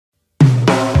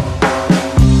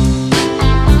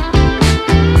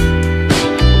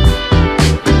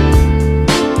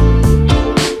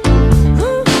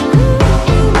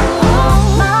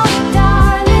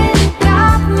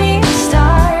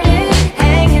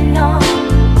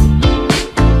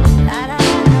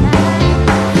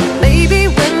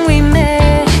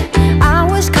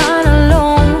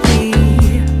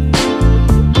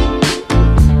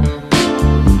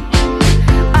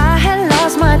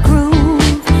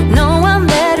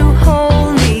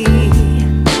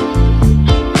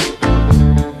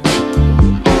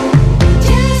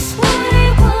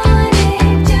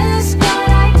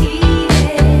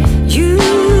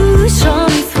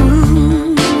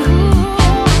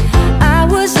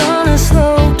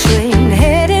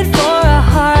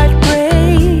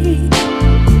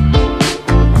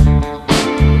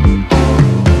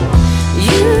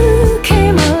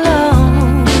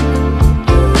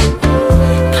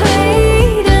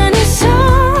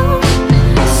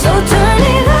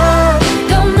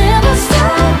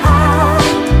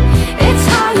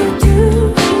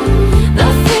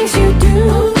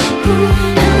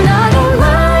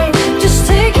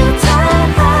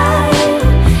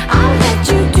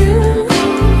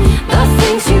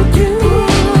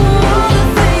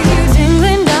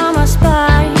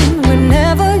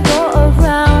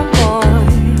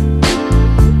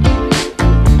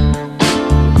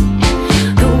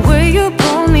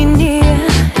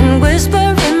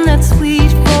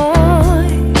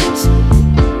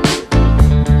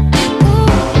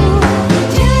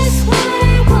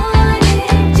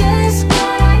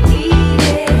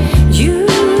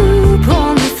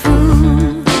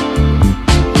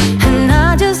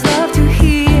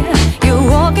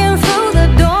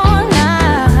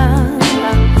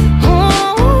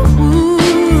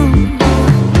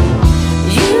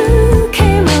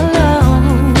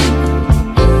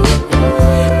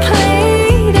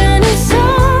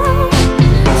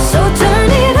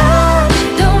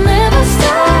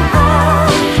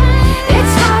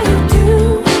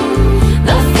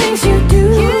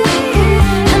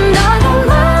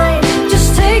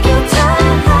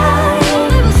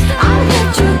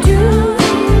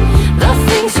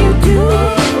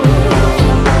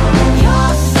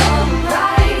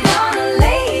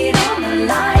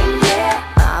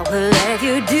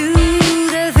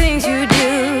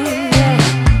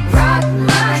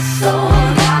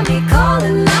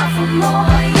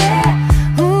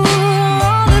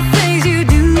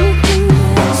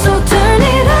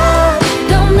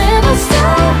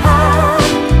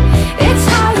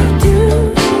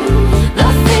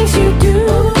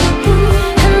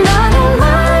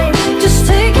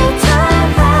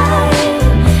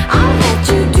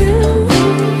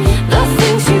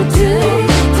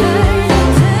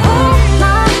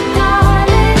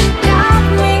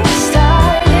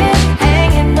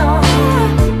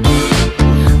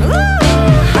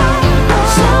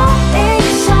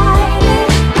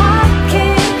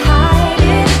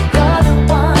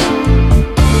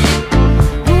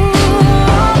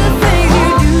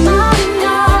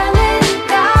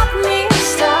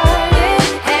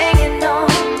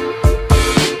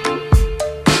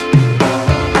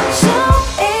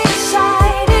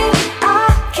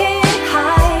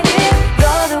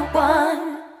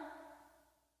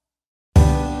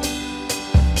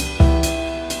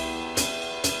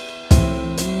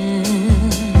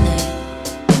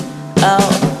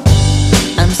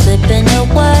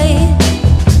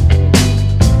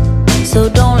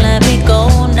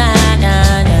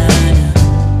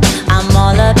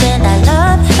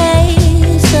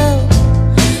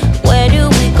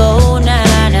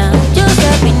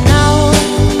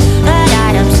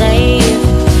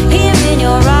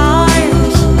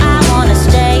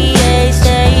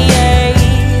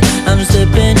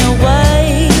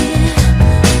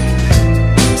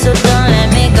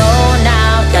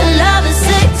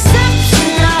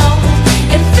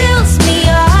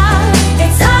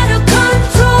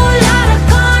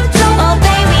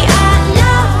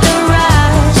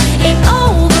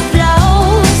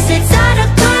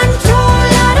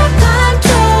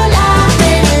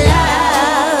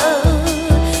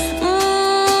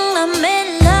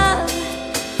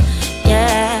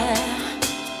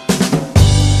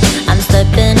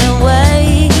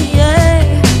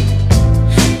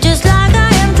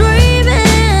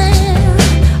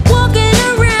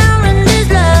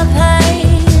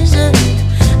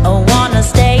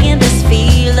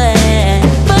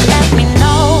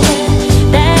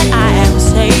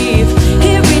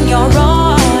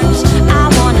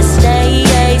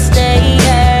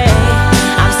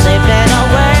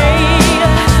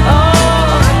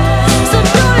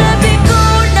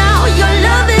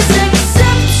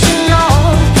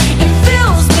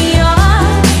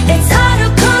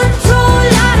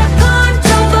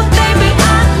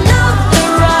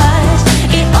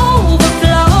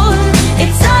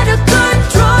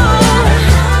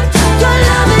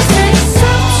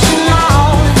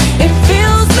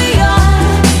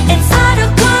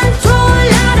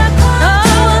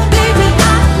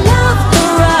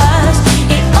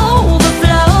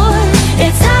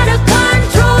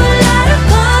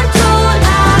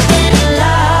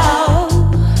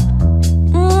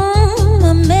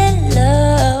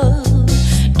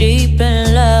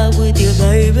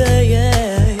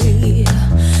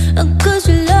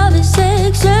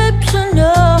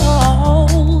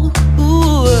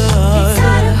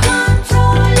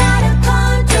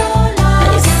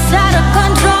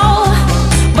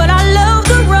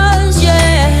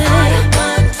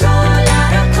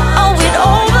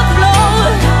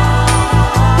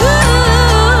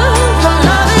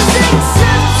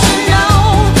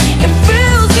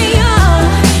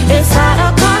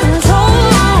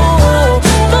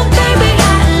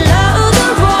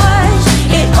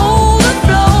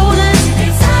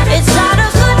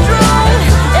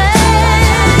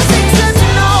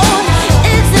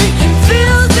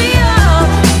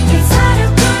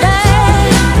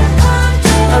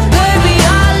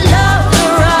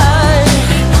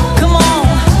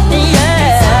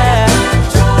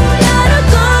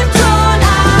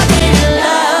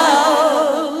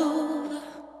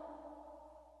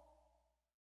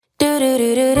One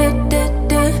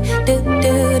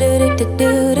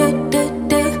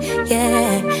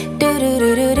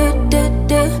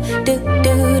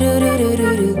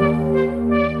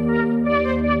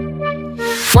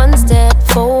step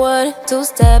forward, two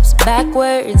steps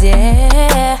backwards,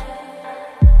 yeah.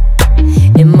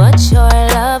 Immature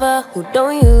lover who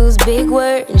don't use big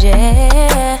words,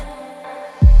 yeah.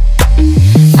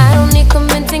 I don't need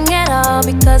convincing at all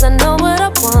because I know what I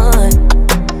want.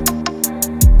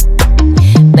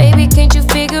 Baby, can't you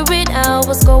figure it out?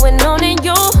 What's going on in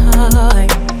your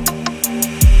heart?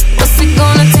 What's it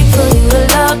gonna take for you to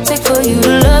love, take for you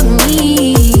to love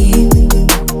me?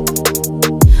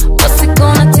 What's it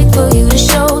gonna take for you to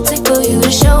show, take for you to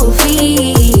show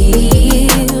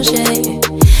feels, yeah.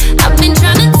 I've been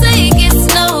trying to take it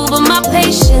slow, but my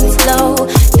patience low.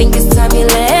 Think it's time you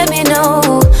let me know.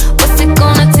 What's it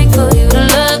gonna take for you to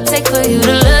love, take for you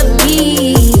to love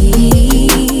me,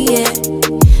 yeah.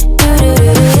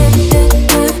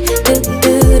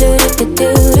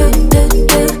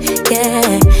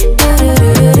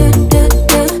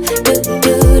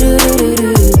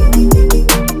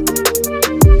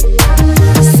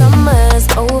 Summer's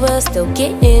over, still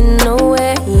getting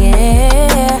nowhere,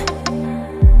 yeah.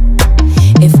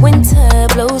 If winter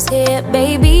blows here,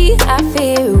 baby, I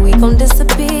fear we gon'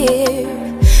 disappear.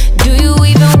 Do you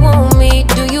even want me?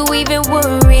 Do you even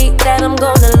worry that I'm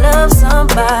gonna love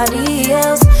somebody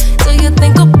else? Do you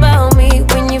think about me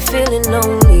when you're feeling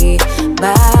lonely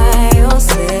by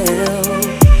yourself?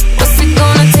 What's it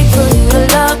gonna take for you to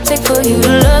love, take for you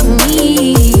to love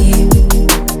me?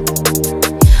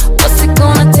 What's it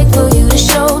gonna take for you to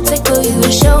show, take for you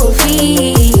to show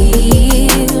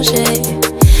feels, yeah.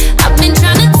 I've been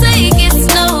trying to take it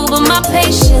slow, but my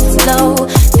patience low.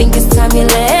 Think it's time you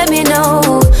let me know.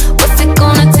 What's it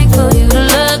gonna take for you to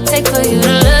love, take for you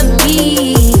to love me,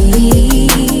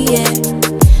 yeah.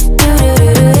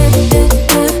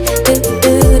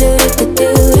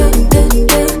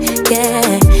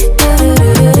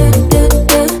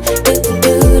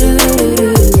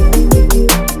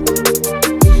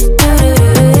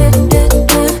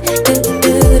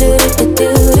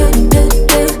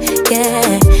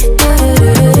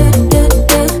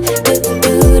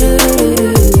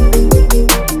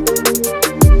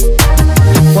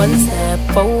 One step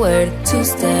forward, two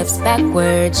steps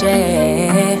backwards,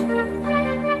 yeah.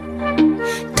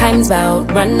 Time's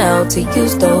about run out to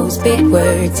use those big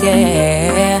words,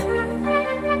 yeah.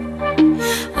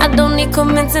 I don't need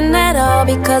convincing at all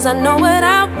because I know what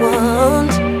I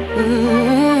want.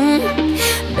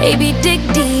 Baby, dig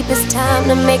deep, it's time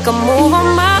to make a move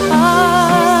on my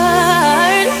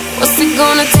heart. What's it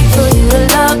gonna take for you to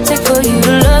love, take for you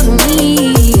to love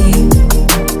me?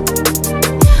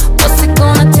 What's it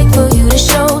gonna take for you to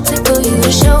show, take for you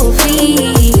to show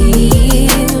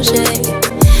feels, yeah.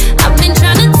 I've been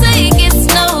trying to take it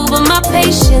slow, but my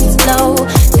patience low.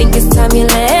 Think it's time you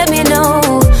let me know.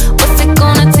 What's it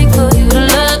gonna take for you to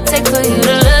love, take for you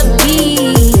to love me,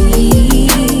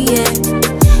 yeah.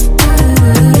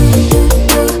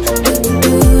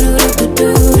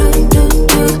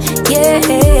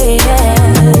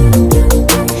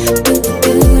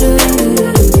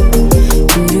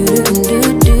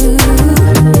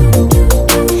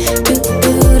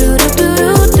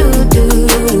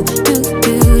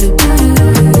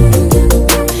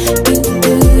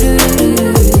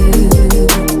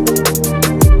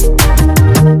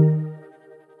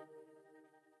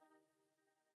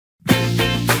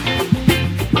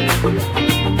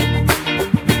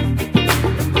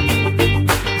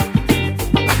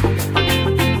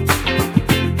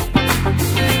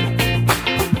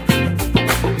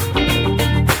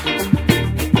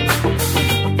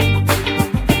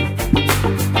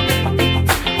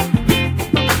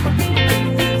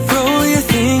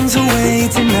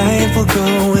 We'll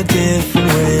go a different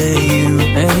way, you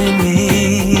and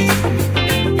me.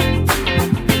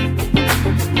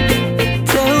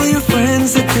 Tell your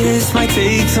friends that this might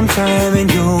take some time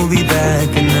and you'll be back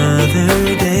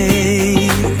another day.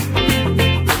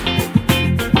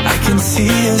 I can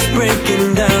see us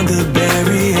breaking down the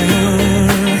barrier.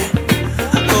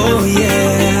 Oh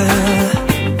yeah.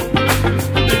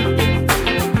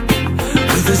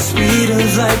 With the speed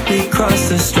of light we cross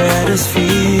the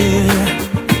stratosphere.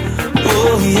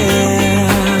 Oh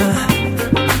yeah,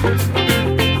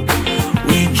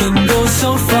 we can go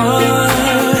so far,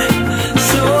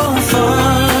 so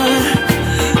far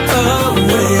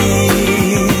away.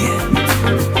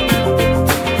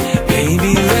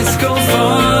 Baby, let's go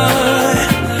far,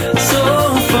 so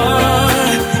far,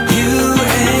 you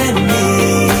and me.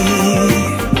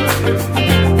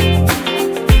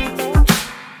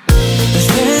 Let's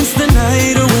dance the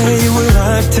night away, we're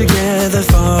alive together.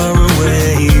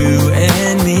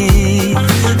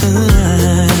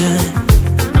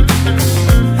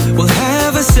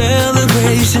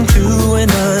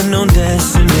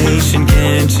 imagination,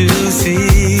 can't you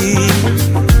see?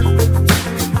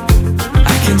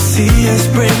 I can see us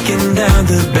breaking down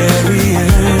the barrier.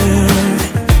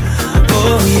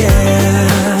 Oh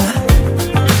yeah.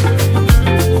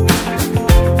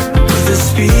 With the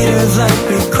speed of light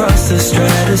we cross the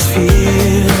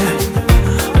stratosphere.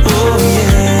 Oh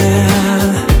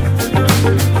yeah.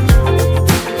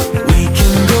 We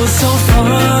can go so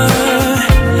far,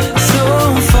 so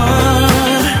far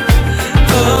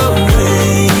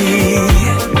away.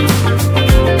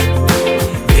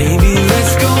 Baby,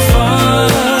 let's go far,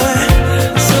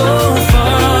 so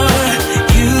far,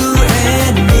 you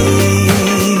and me.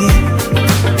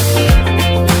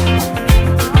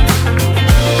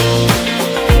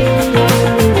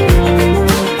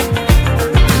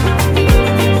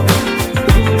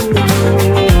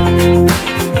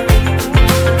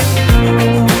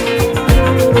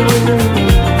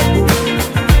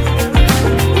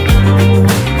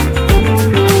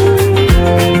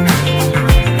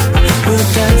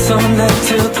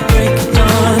 Till the break of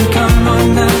dawn. Come on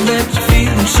now, let your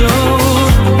feelings show.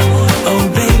 Oh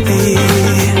baby,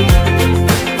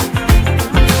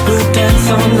 we'll dance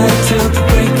all night till the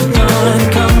break of dawn.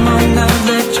 Come on now,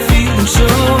 let your feelings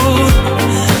show.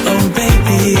 Oh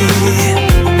baby,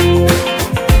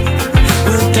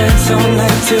 we'll dance all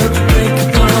night till the break of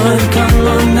dawn. Come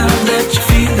on now, let your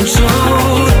feelings show.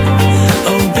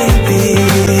 Oh baby,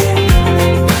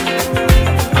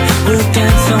 we'll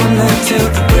dance all night till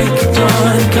the break of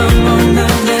dawn. Come on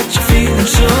now, let your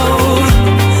feelings show.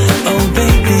 Oh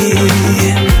baby.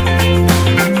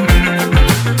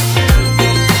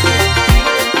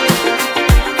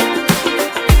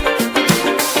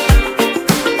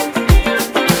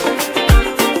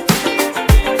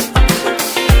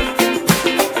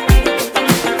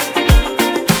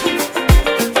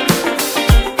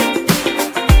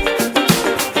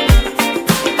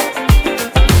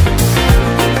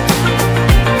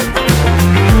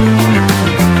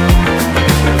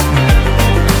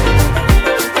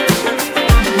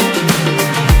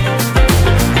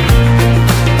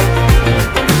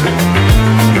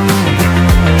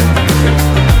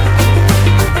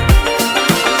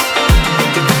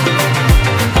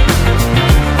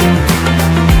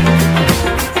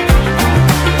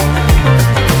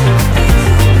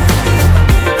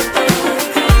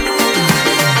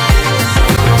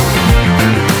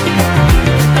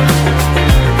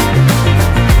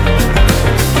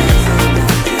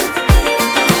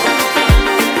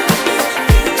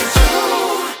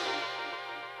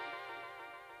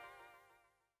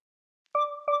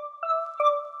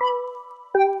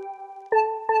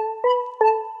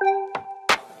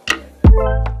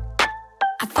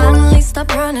 I finally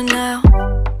stopped running now.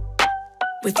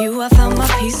 With you I found my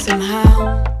peace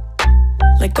somehow.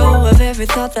 Let go of every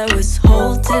thought that was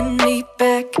holding me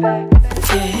back.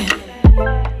 Yeah,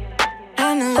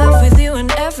 I'm in love with you in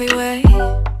every way.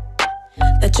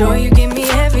 That joy you give me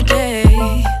every day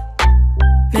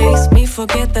makes me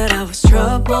forget that I was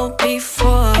troubled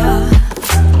before.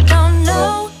 Don't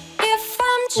know if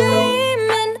I'm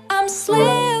dreaming, I'm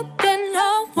slipping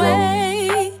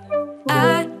away.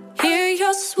 I hear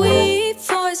your sweet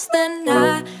voice, then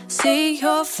I see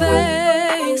your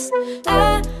face.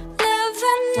 I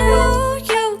never knew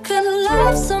you could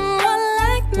love someone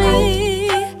like me.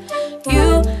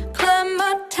 You climbed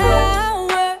my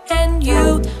tower and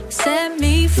you set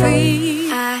me free.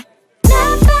 I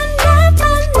never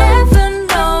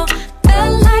know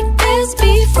felt like this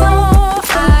before.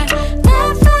 I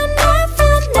never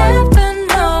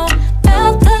know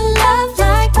felt the love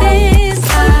like this.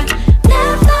 I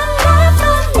never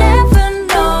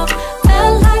know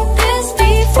felt like this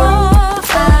before.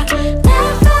 I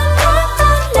never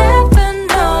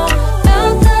know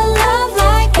felt the love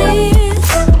like this.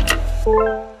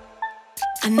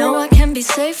 I know I can be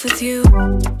safe with you.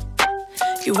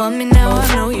 You want me now,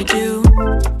 I know you do.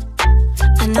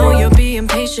 I know you're being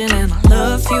patient and I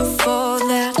love you for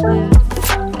that.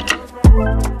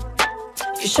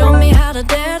 You showed me how to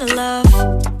dare to love,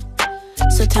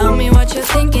 so tell me what you're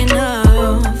thinking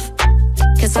of.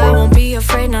 Cause I won't be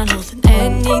afraid, not holding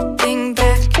anything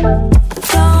back.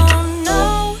 Don't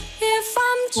know if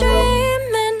I'm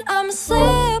dreaming, I'm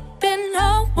slipping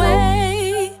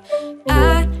away.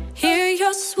 I hear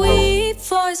your sweet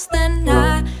voice, then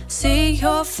I see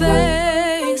your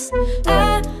face.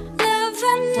 I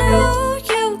never knew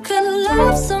you could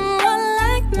love someone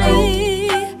like me.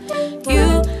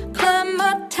 You climbed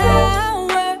my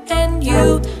tower and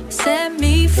you set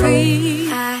me free.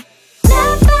 I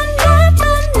never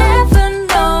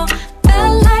know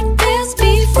felt like this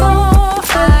before.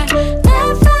 I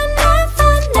never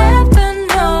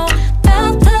know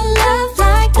felt the love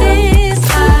like this.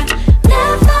 I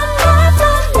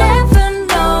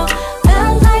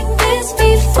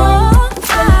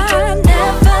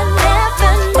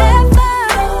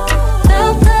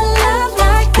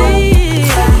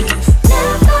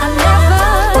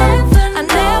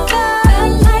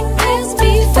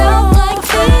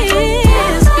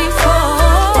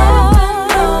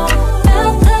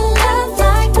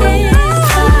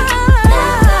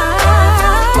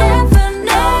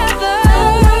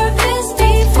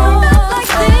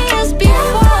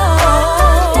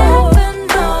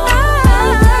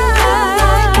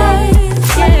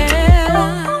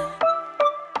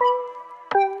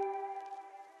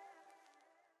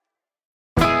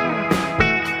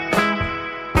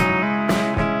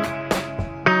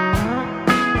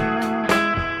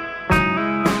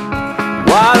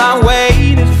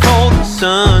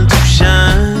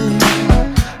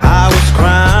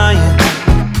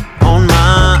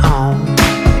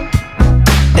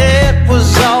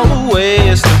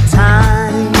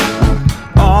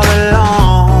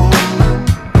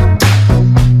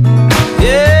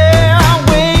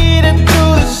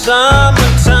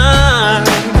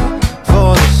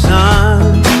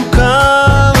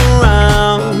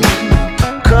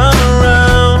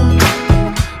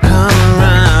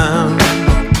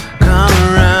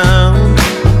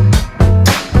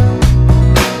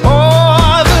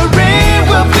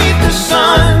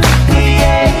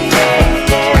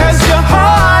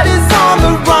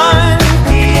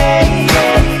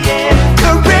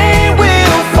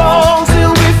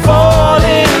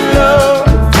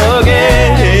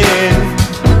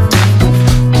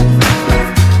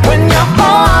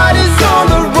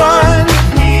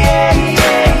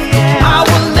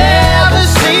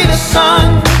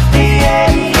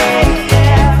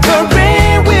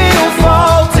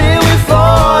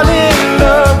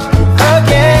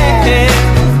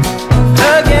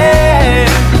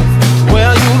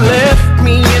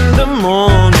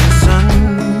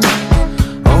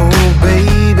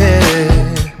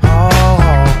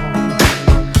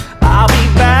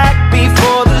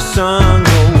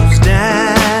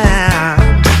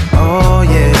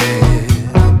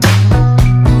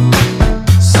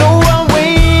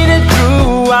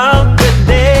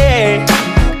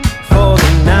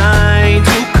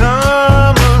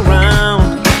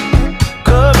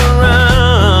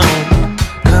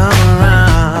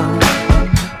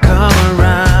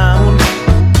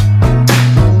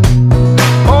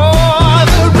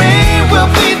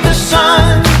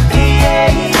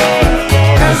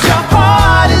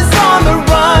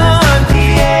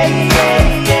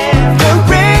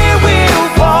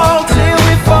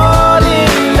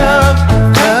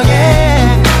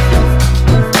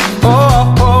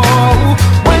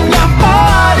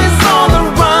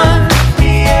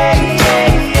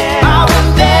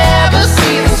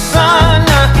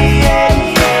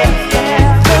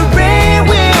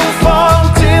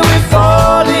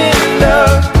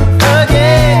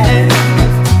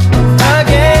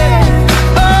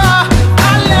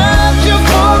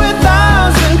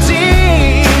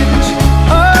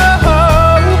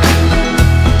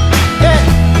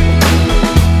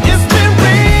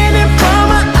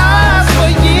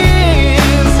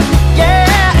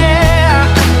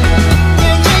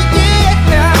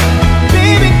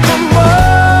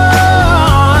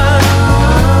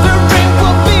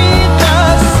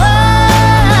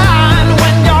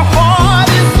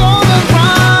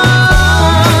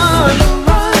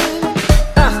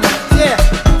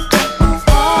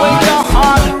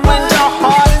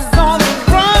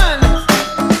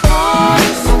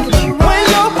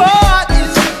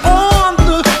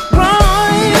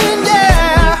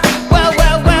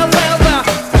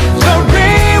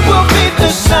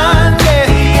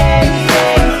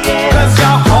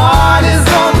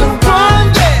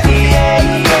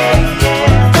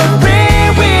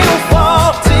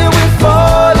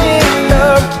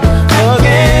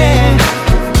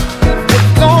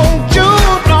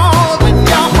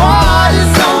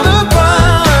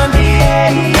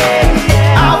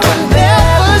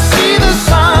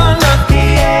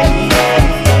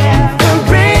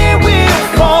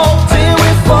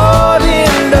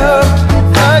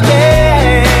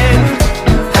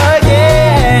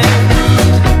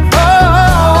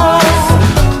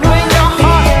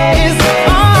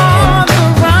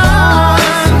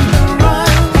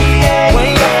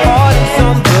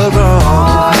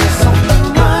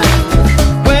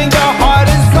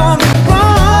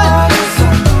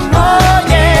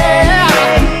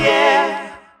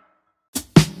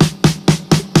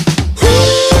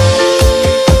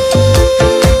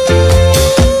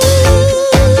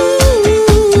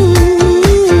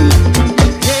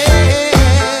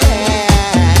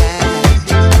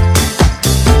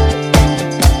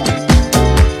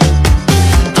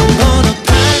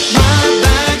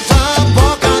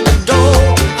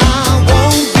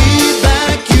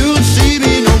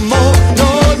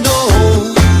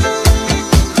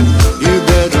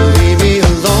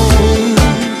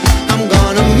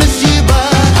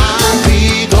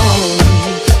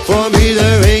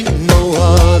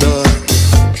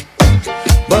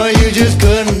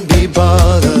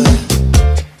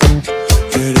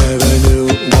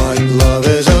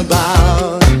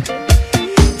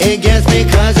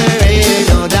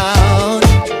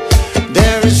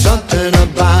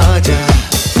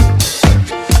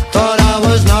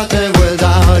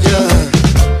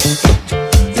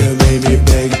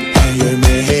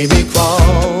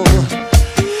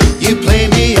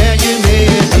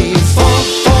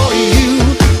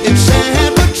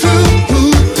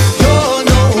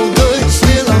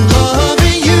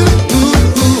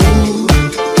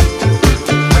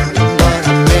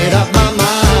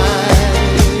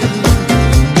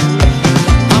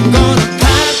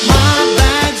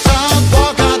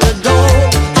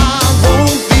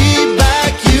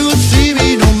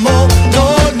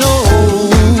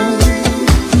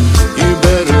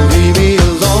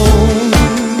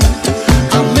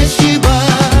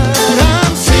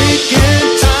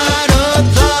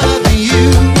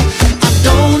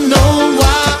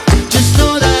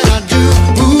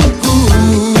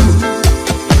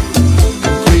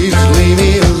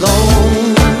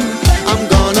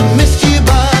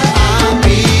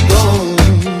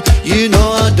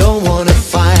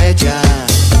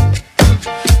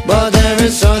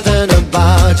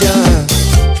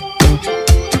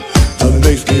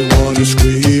to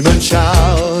scream and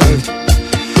shout.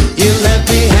 You left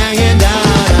me hanging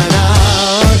down and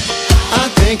out. I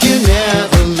think you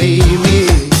never leave me,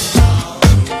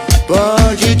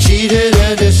 but you cheated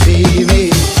and deceived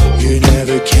me. You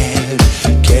never cared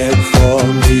for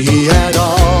me at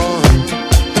all.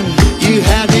 You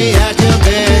had me at your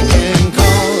beck and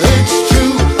call. It's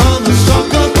true, I'm a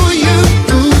sucker for you.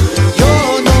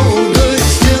 You're no good,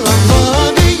 still I'm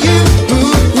loving you.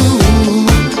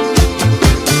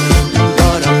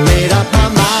 But I made up my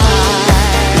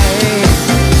mind.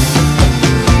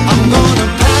 I'm gonna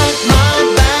pack my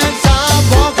bags, I'll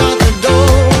walk out the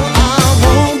door. I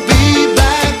won't be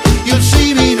back, you'll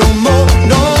see me no more.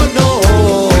 No, no,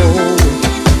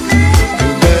 you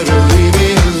better leave me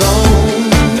alone.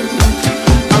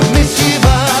 I miss you,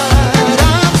 but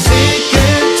I'm sick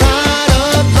and tired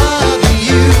of loving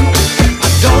you. I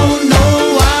don't know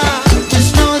why, just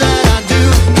know that I do.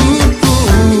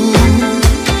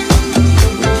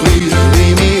 Please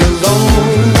leave me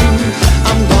alone.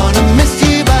 I'm gonna miss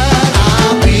you, but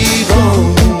I'll be gone.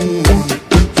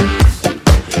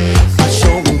 I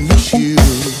sure will miss you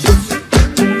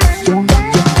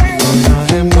when I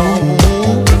am gone.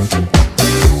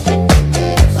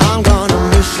 I'm gonna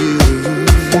miss you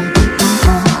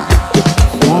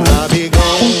when I be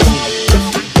gone.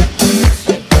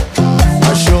 I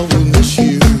sure will miss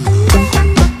you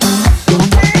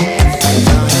when I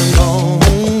am gone.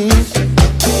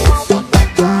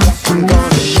 I'm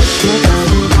gonna miss you.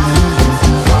 Yeah,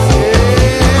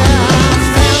 I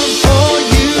fell for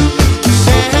you,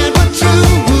 sad but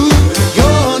true.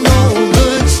 You're no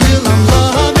good, still I'm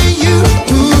loving you.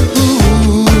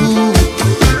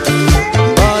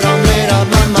 But I made up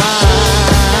my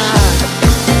mind.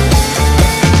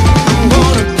 I'm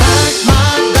gonna pack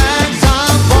my bags,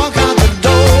 I'll walk out the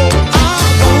door. I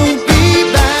won't be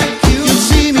back, you'll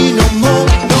see me no more.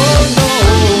 No, no,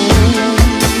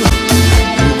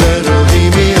 you better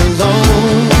leave me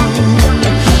alone.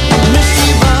 I miss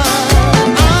you, but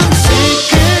I'm sick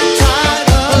and tired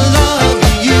of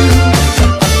loving you.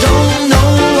 I don't know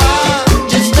why,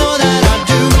 just know that I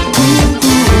do.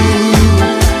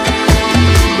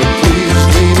 But please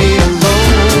leave me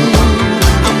alone.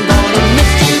 I'm gonna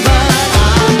miss you, but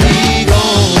I'll be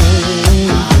gone.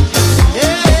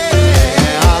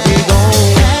 Yeah, I'll be gone.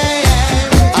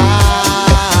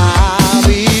 I'll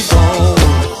be gone.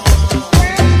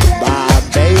 Bye,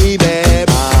 baby.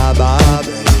 Bye, bye,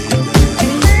 baby.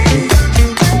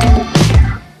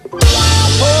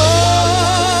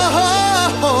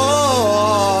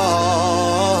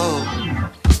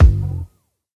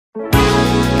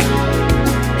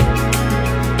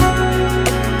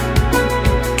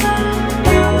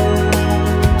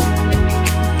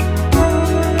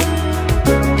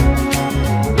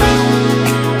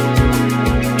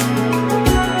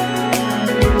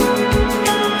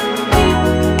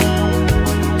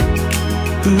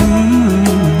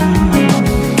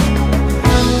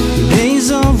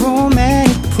 Days of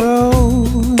romantic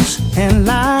prose and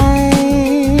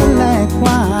lilac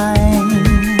wine.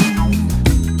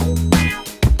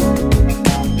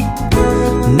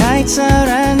 Nights out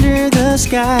under the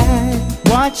sky,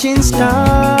 watching stars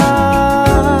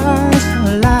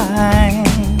align.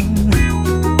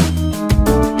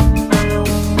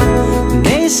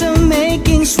 Days of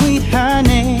making sweet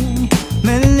honey,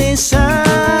 Melissa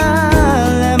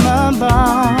lemon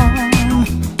balm.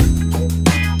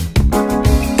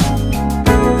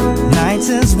 Nights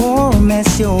as warm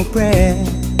as your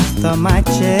breath on my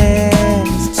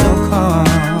chest, so calm.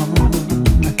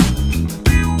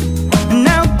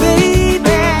 Now,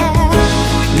 baby,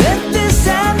 let the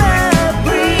summer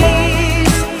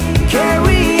breeze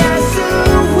carry us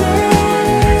away.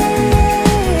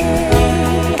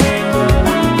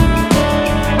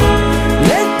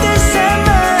 Let the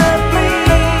summer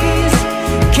breeze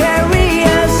carry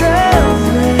us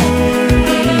away.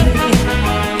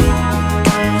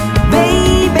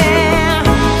 Baby,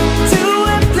 to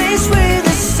a place where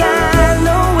the sun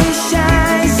always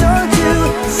shines, or to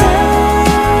summer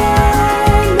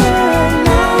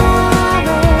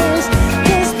lovers.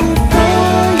 'Cause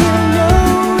before you know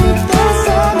it, the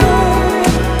summer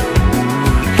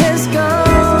has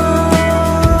gone.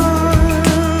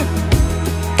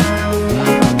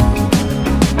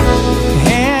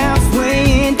 Halfway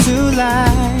into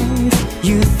life,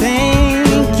 you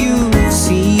think you've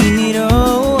seen it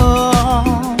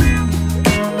all,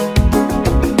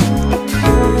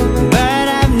 but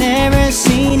I've never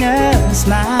seen a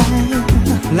smile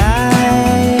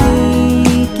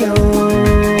like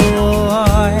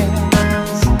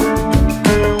yours.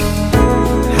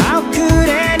 How could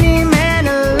any man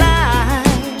alive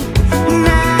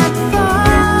not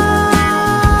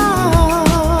fall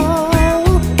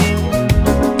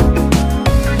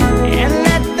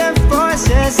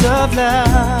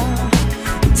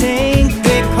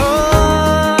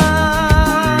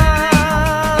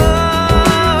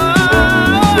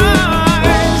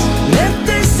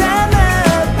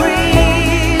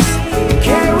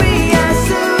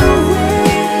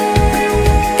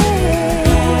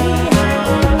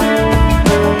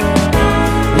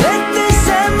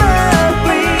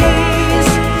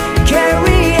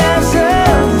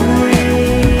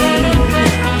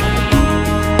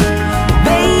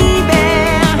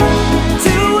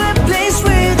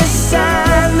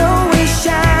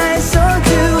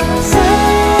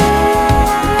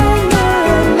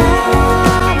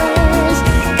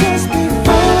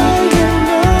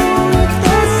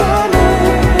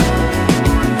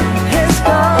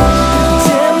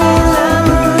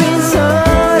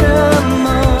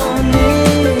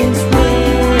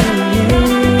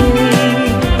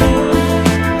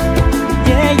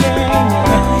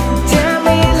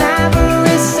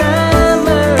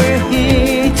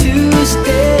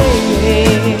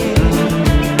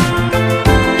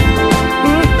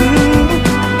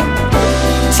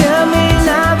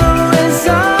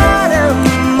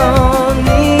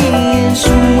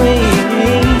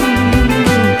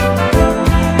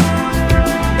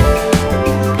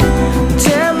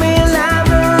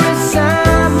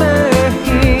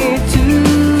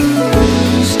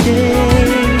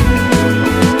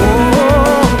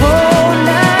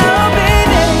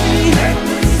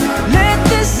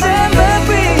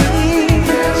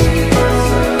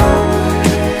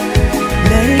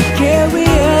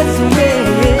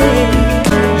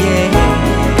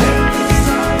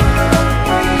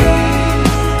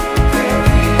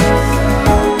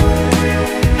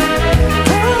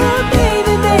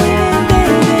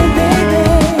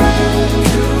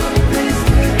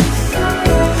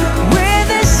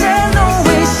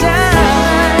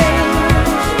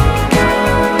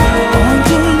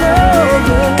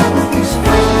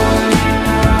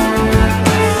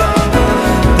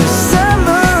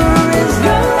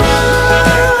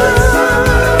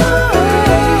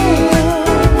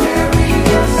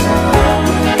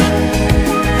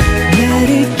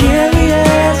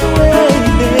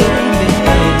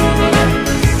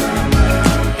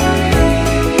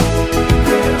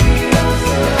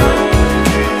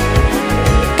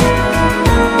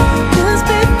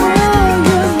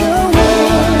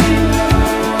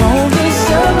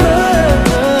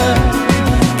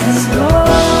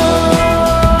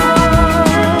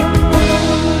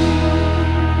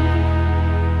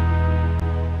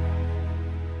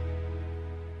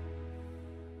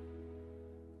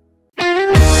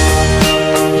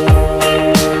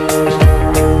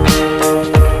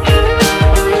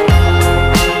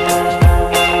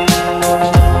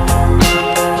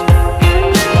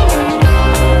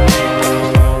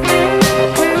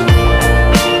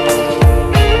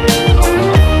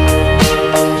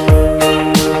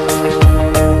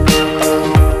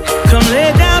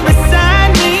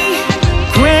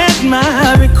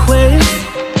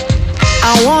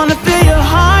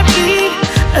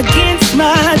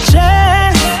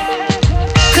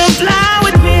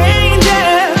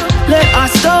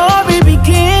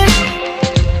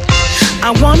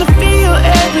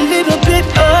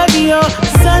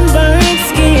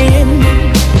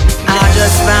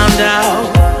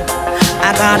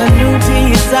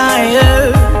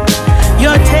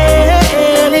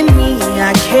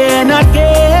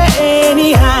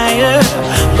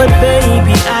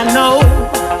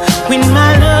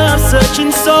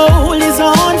searching soul is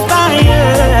on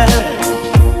fire.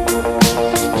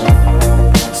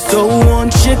 So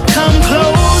won't you come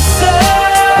closer?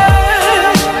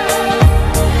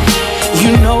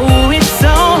 You know it's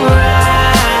alright.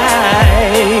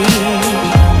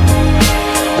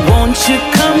 Won't you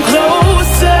come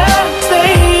closer,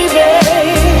 baby?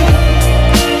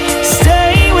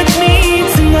 Stay with me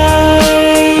tonight.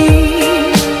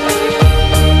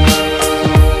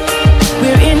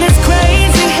 We're in this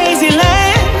crazy, hazy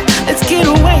land. Let's get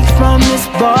away from this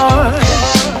bar.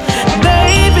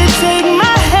 Baby, take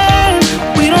my hand.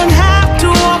 We don't have to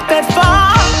walk that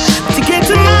far to get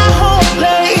to my home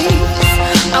place.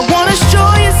 I wanna show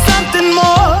you something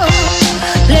more.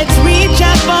 Let's reach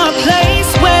out for a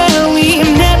place where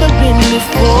we've never been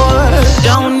before.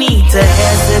 Don't need to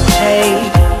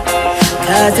hesitate,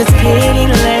 'cause it's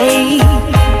getting late.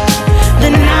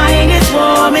 The night is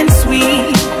warm and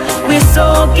sweet. We're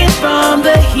soaking from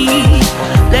the heat.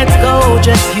 Let's go,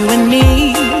 just you and me.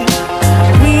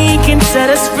 We can set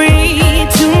us free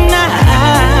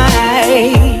tonight.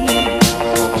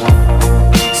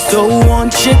 So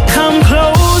won't you come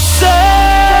closer?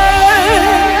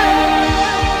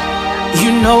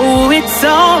 You know it's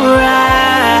alright.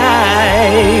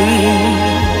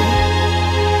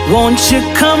 Won't you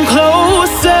come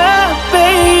closer,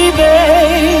 baby?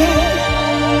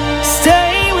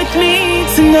 Stay with me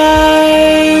tonight.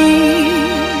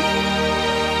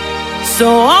 So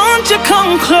won't you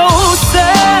come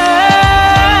closer?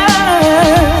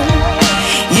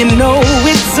 You know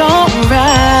it's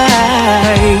alright.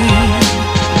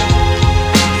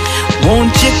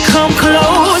 Won't you come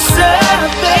closer,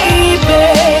 baby?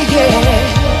 Yeah.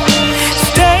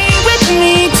 Stay with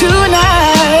me tonight.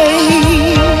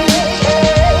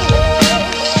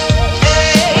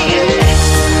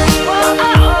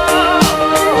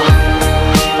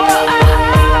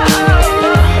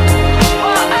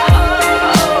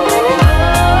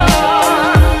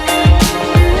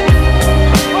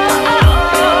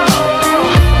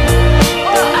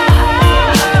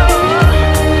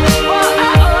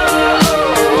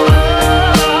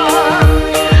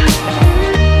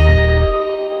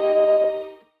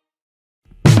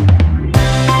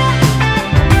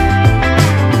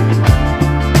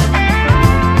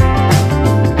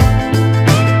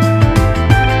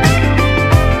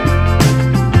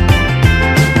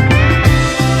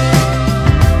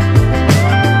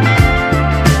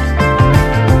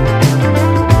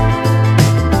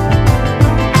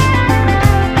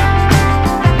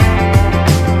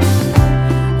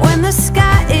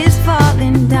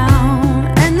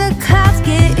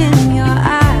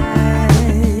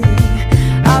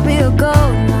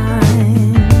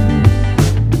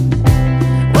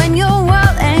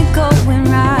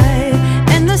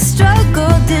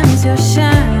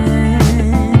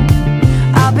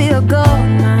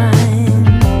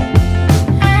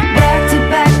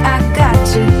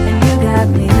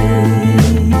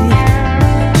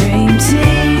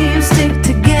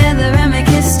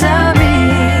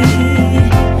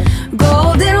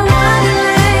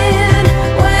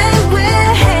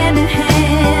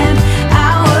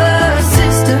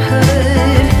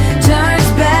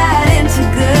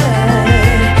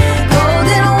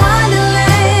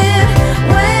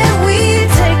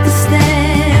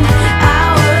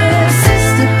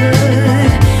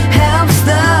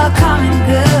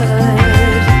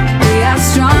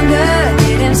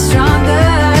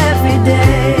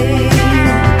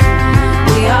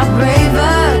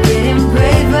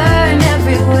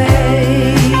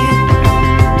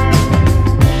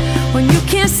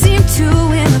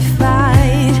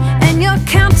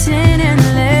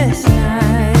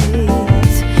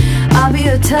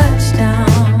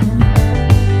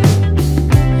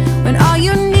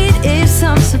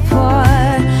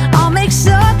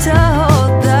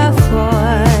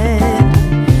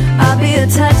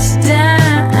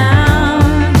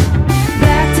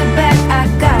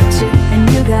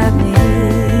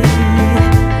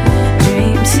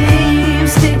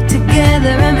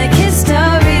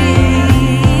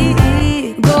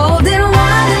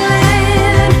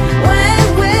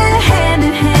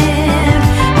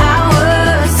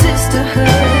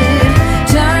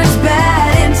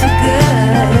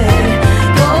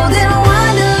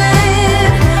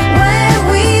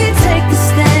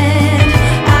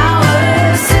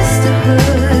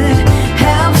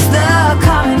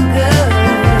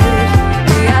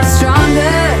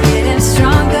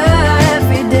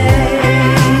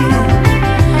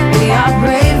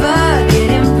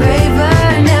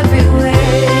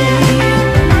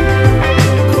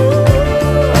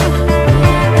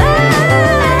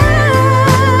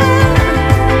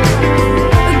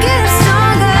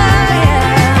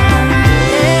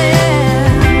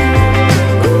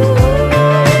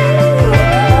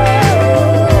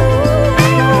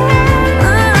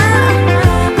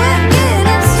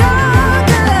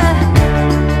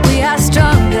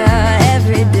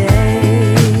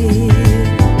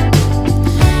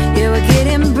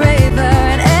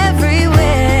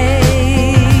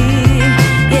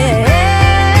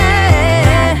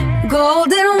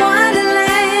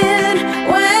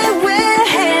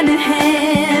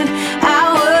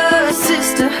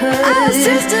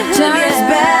 turns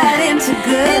bad into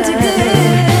good.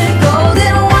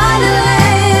 Golden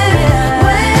wonderland,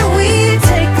 when we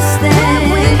take a stand,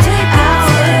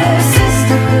 our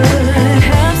sisterhood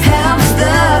helps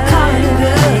the common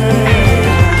good.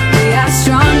 We are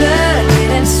stronger,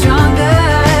 getting stronger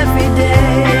every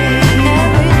day.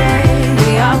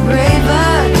 We are braver,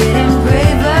 getting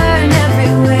braver in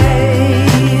every way.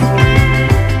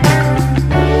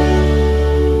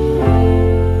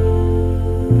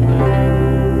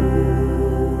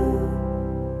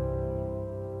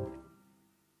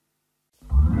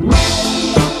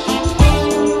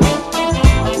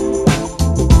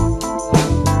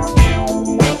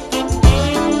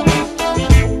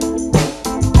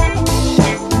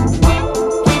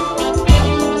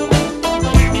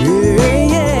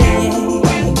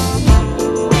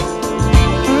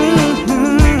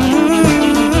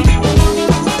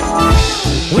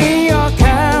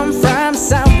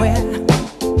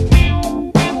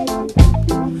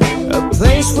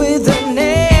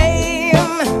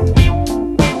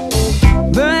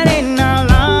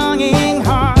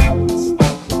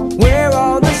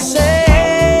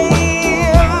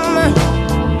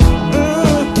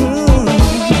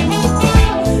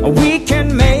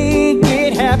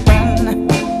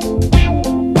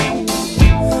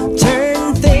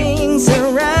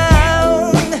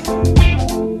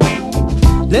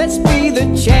 Let's be the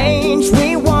change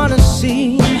we wanna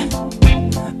see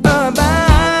about.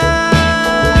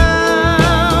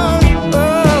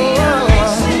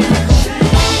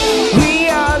 We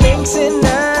are links in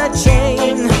a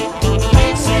chain.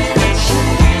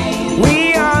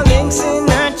 We are links in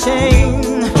a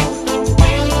chain.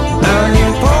 An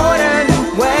important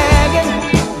wagon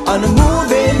on a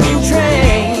moving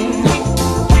train.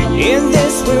 In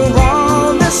this we're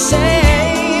all the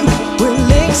same. We're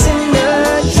links in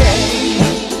a chain.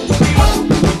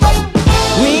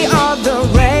 We are the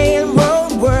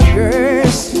railroad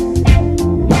workers.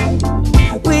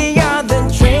 We are the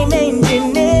train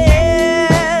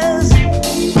engineers.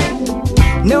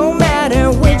 No matter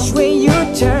which way you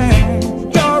turn,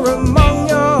 you're among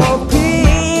your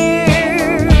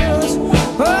peers.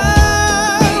 Oh,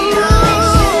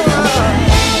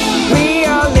 we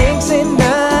are links in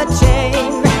the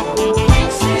chain.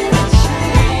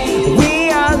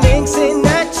 We are links in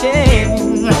the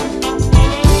chain.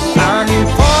 An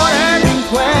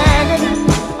important wagon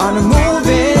on a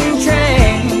moving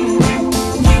train.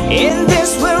 In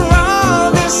this we're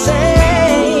all the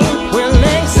same. We're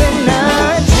links in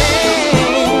a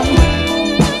chain.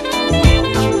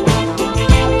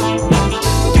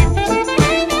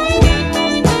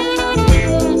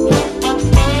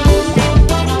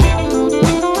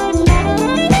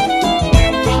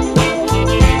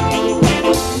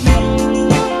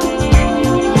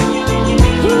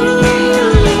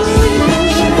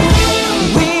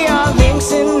 We are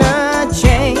links in a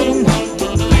chain.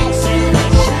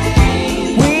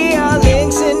 We are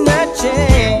links in a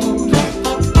chain.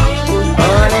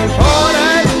 An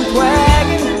important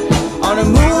wagon on a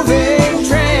moving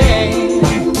train.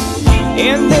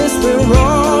 In this we're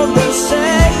all the same.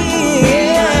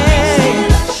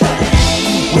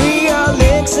 We are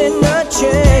links in a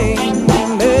chain,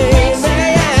 baby.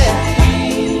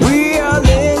 We are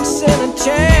links in a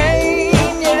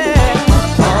chain,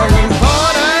 yeah. An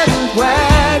important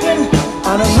wagon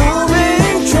on a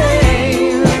moving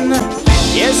train.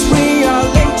 Yes, we are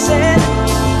links in.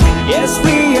 Yes,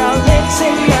 we are links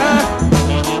in a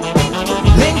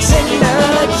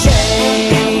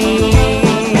chain.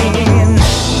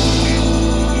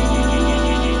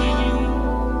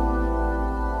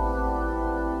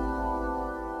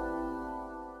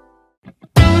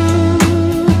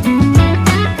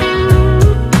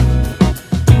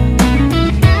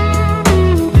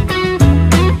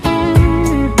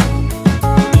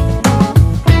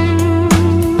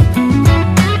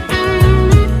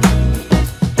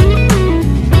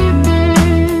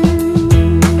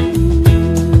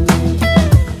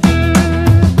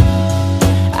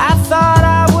 I thought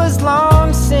I was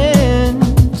long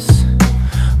since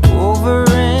over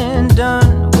and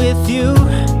done with you.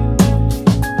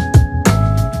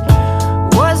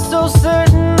 Was so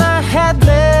certain I had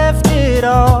left it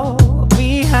all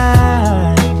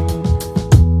behind.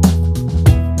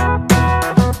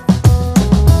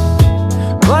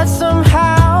 But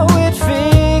somehow it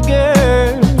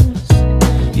figures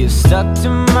you stuck to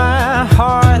my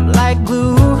heart like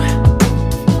glue.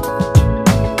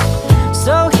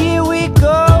 So here we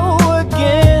go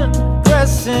again,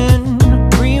 pressing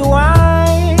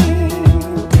rewind.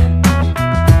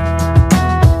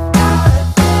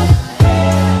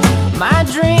 My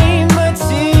dream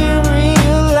materialized.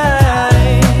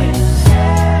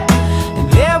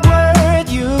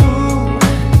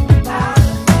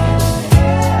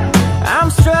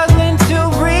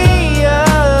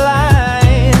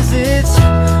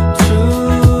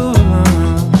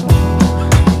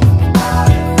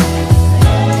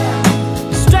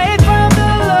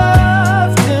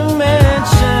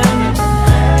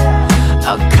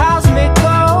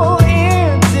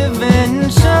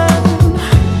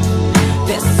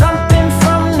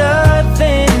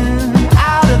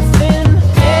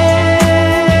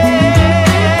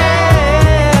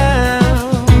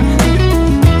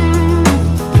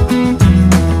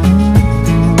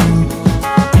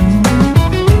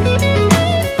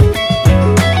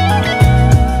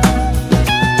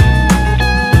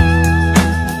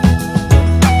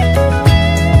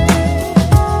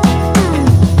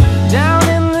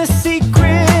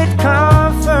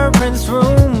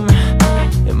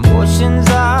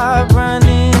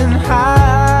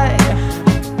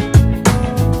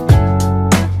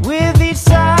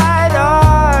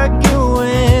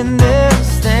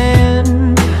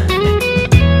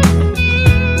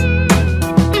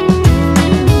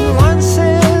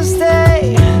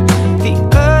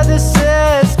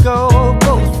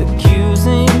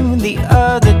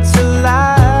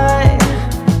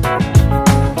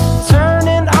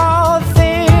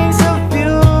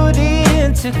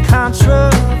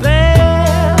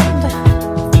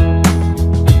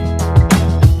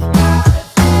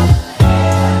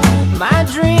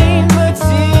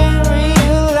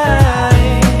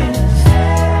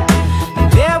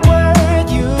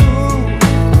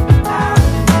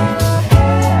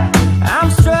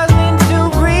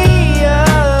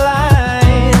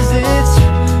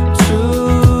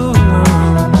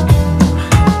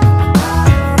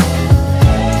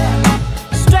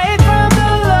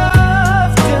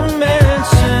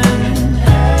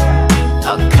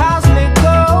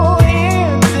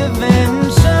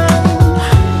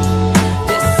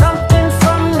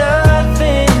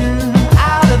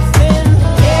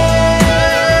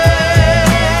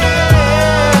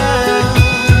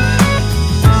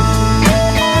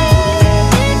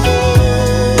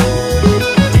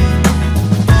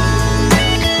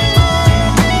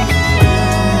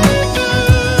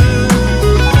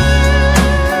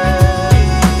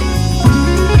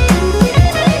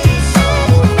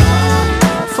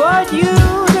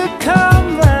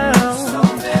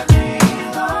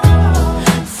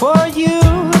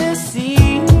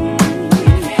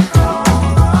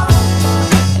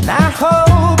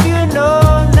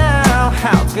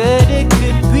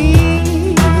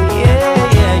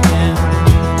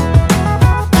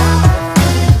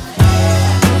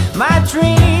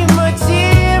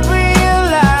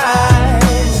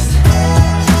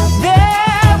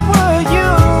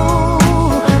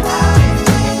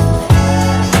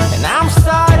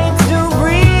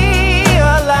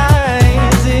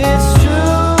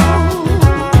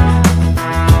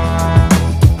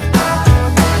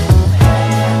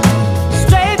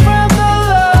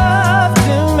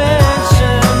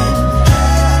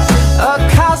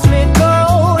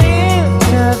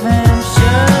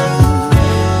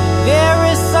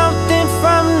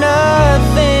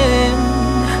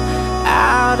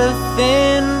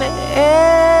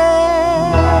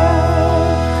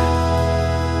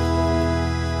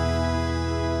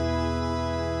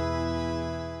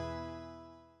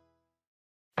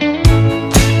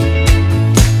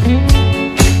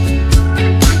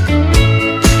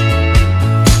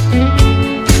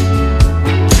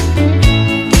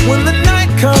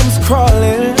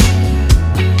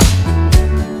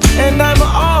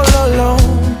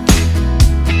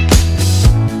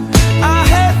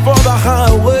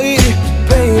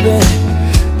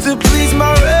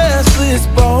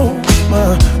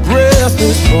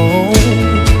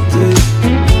 bones,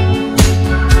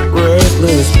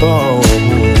 restless bones.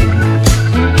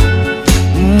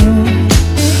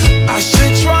 I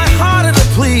should try harder to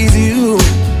please you.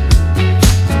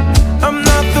 I'm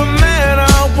not the man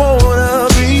I wanna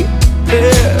be,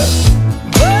 yeah.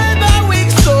 But my weak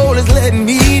soul is letting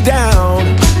me down.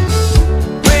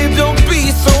 Babe, don't be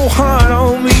so hard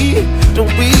on me.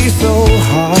 Don't be so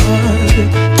hard.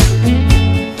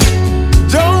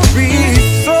 Don't be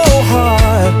so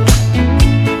hard.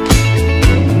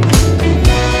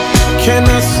 Can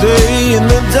I stay in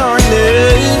the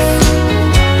darkness?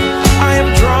 I am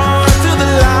drawn to the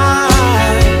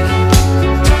light.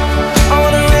 I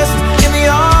wanna rest in the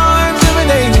arms of an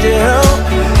angel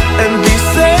and be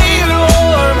safe and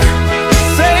warm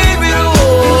tonight.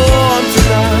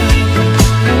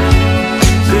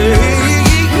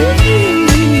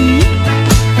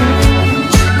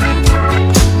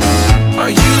 Are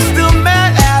you still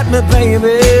mad at me,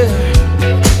 baby?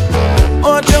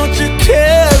 Or don't you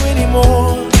care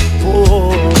anymore?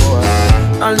 Oh,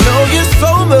 I know you're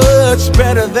so much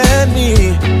better than me,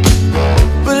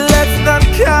 but let's not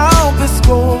count the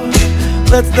score.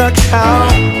 Let's not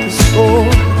count the score.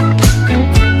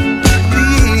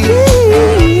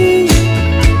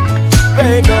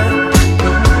 Baby,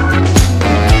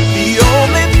 the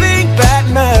only thing that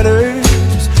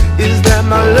matters is that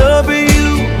my love for you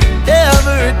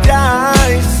never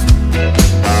dies.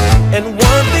 And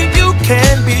one thing you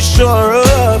can be sure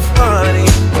of, honey,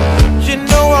 you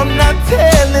know I'm not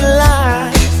telling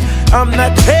lies. I'm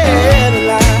not telling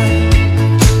lies.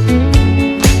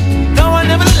 No, I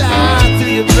never lied to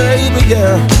you, baby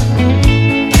girl.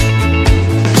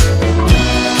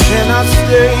 Can I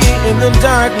stay in the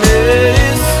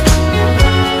darkness?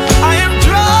 I am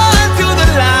drawn to the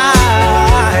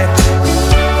light.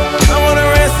 I wanna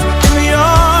rest in the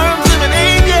arms of an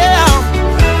angel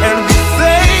and be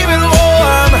safe and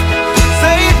warm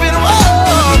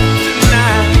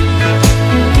tonight.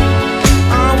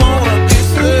 I wanna be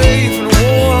safe and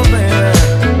warm, baby.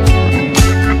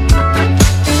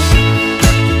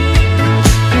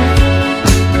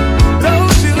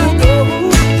 Don't you go,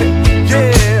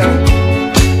 yeah.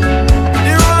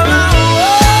 You're all I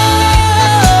want.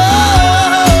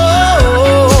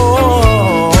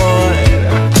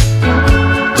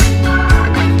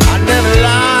 I never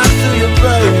lied to you,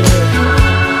 baby.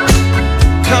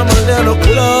 Come a little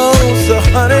closer,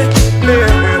 honey.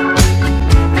 Yeah.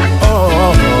 Oh.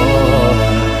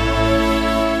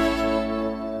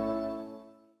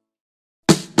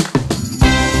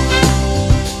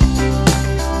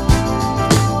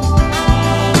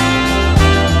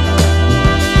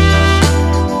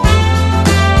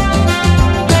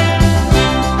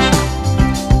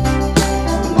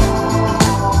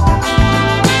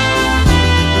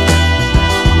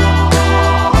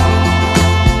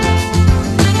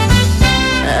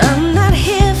 I'm not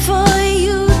here for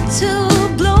you to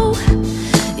blow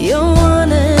your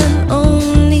one and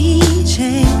only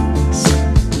chance.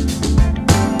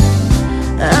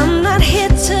 I'm not here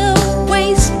to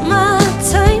waste my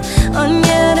time on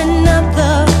yet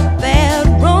another bad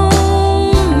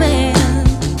romance.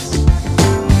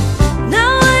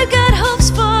 Now I got hopes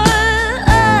for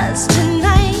us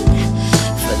tonight,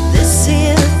 for this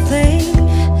here thing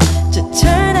to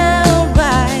turn out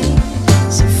right.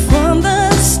 So from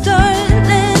the start,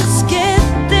 let's get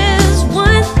this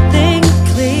one thing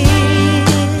clear.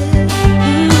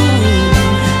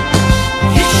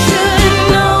 You should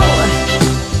know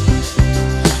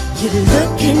you're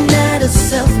looking at a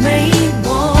self-made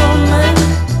woman.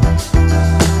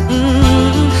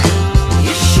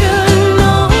 You should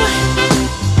know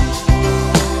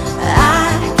I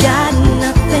got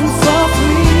nothing for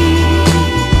free.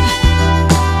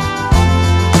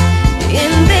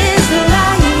 In this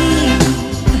life,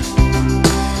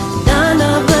 none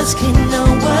of us can know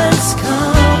what's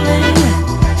coming.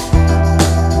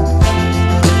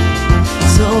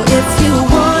 So if you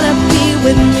wanna be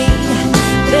with me,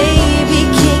 baby,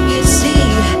 can you see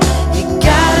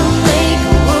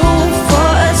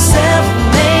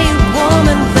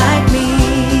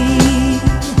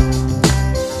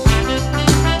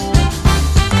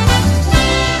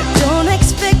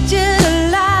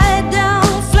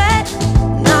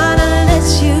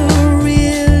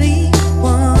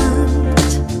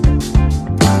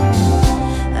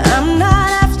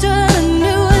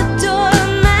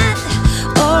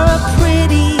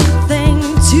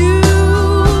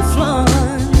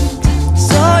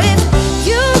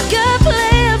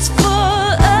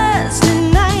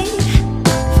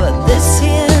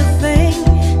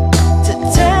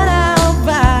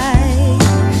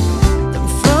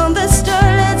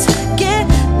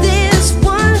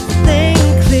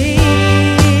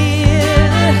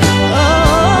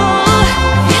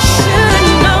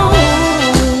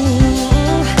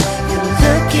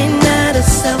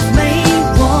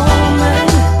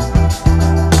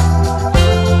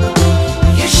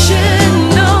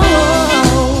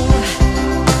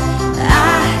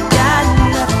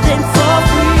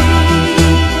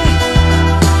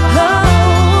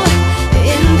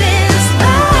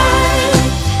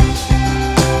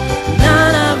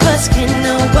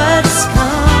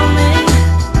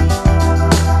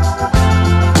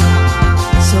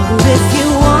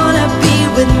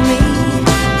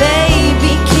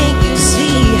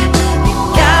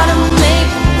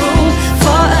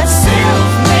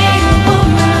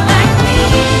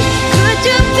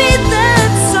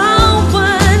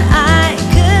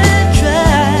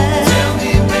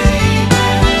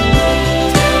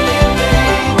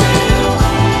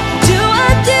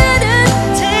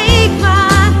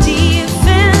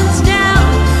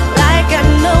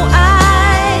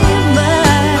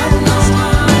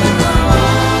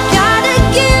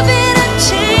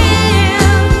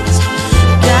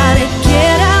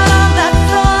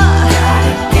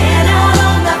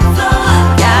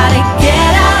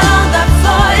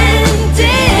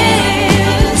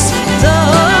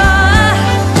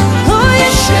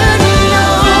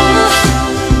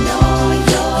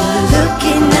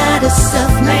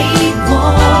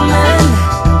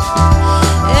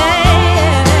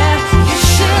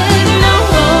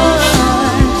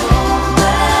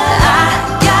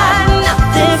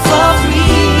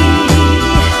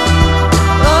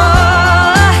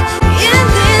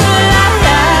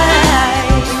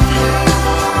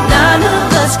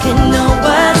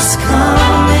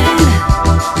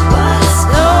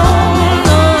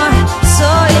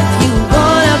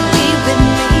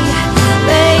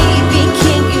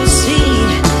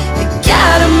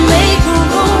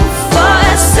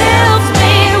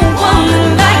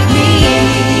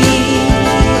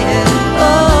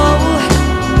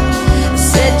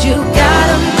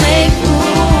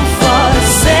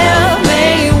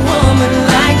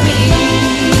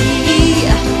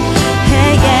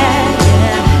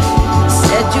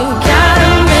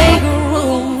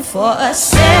for a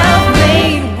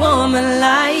self-made woman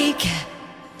like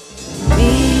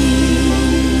me.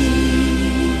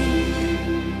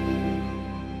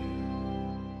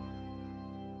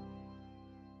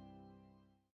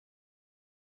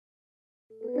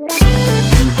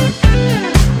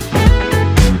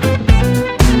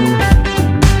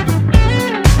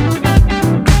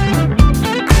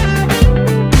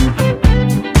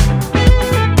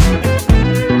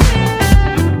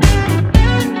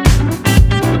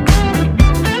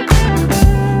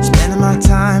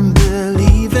 Time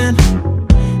believing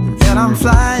that I'm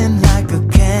flying like a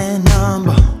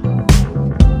cannonball.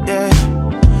 Yeah.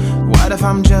 What if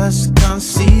I'm just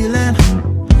concealing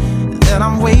that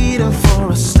I'm waiting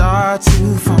for a star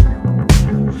to fall?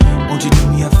 Won't you do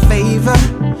me a favor?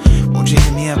 Won't you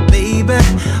hit me up, baby?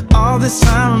 All this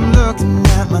time I'm looking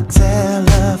at my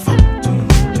telephone,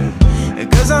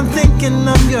 'cause I'm thinking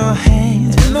of your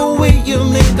hands and the way you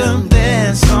made them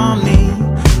dance on me,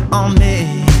 on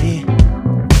me.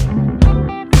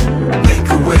 Make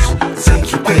a wish,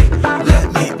 take your pick, let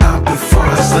me out before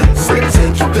I slip.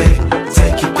 Take your pick,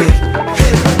 take your pick,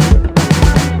 hit it.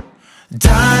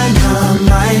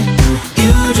 Dynamite,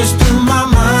 you just blew my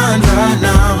mind right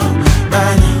now,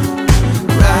 right now,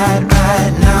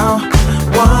 right now.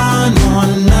 One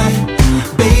more night,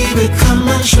 baby, come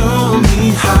and show me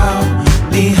how,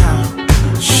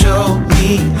 show me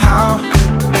how.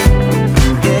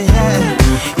 Yeah, yeah,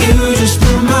 you just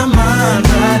blew my mind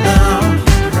right now.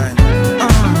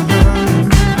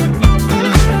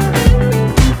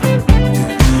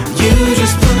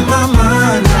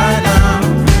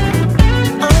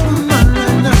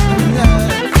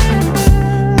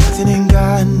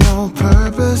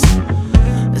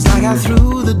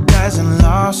 Through the dice and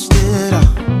lost it all.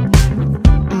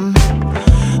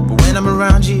 But when I'm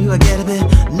around you, I get a bit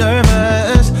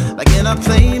nervous, like in a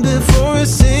plane before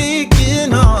it's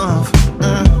taking off.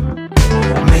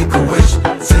 Make a wish,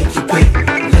 take your pick,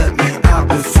 let me out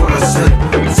before I slip.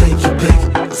 Take your pick,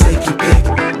 take your pick.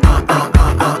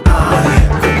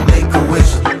 Make a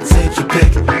wish, take your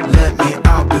pick, let me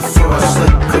out before I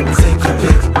slip. Take your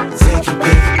pick, take your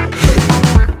pick.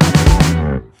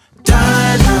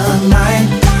 Dynamite,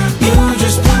 you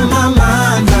just blew my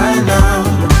mind right now,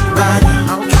 right now,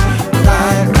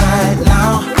 right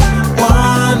now.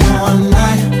 One more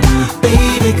night,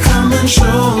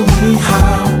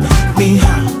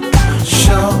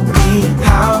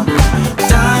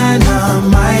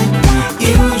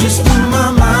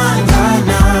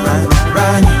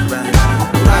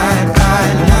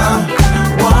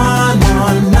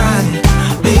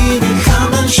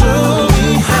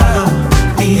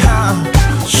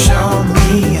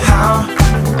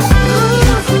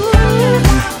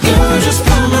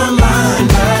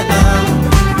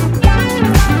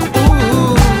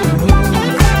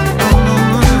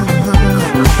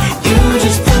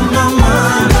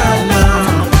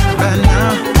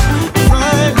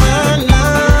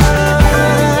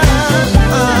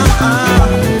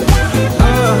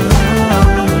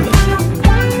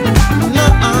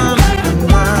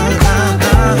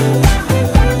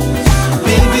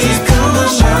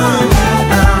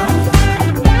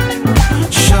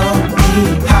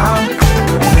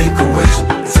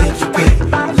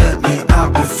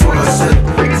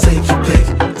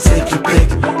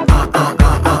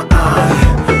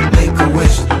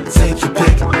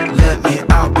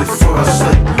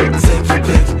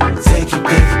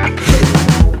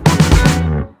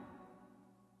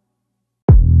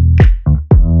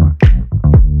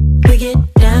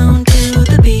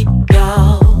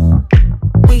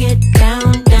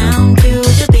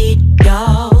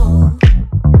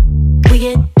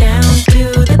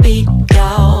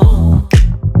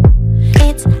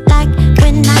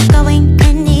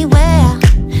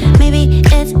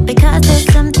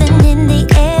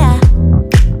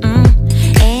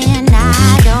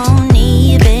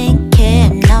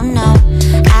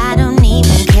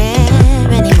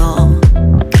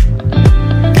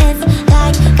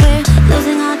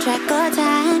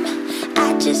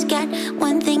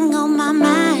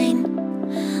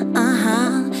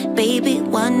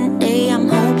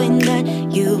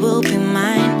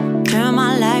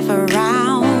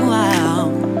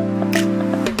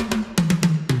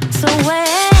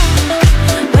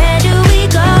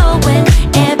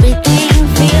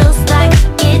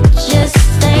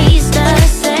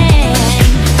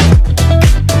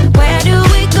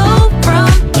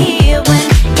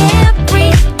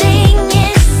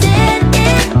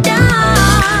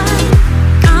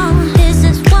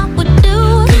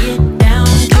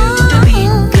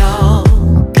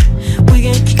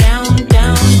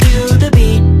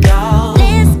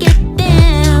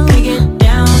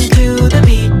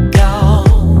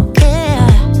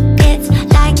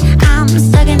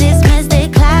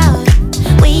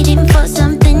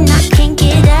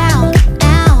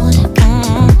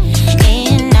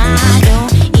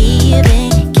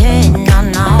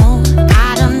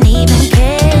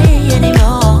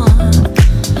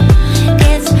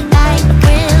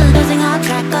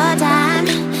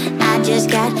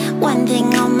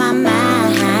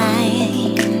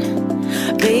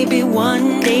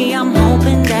 one day I'm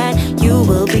hoping that you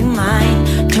will be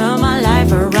mine, turn my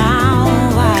life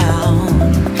around, wow.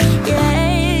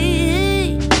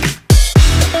 Yeah.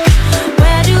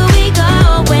 Where do we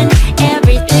go when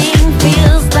everything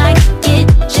feels like it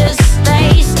just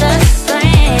stays the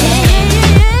same?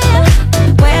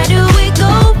 Where do we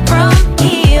go from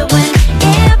here when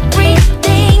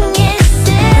everything is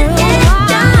said and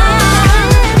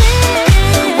done?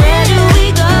 Where do we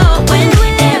go when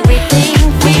everything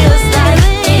feels like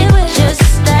it just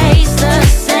stays the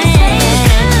same?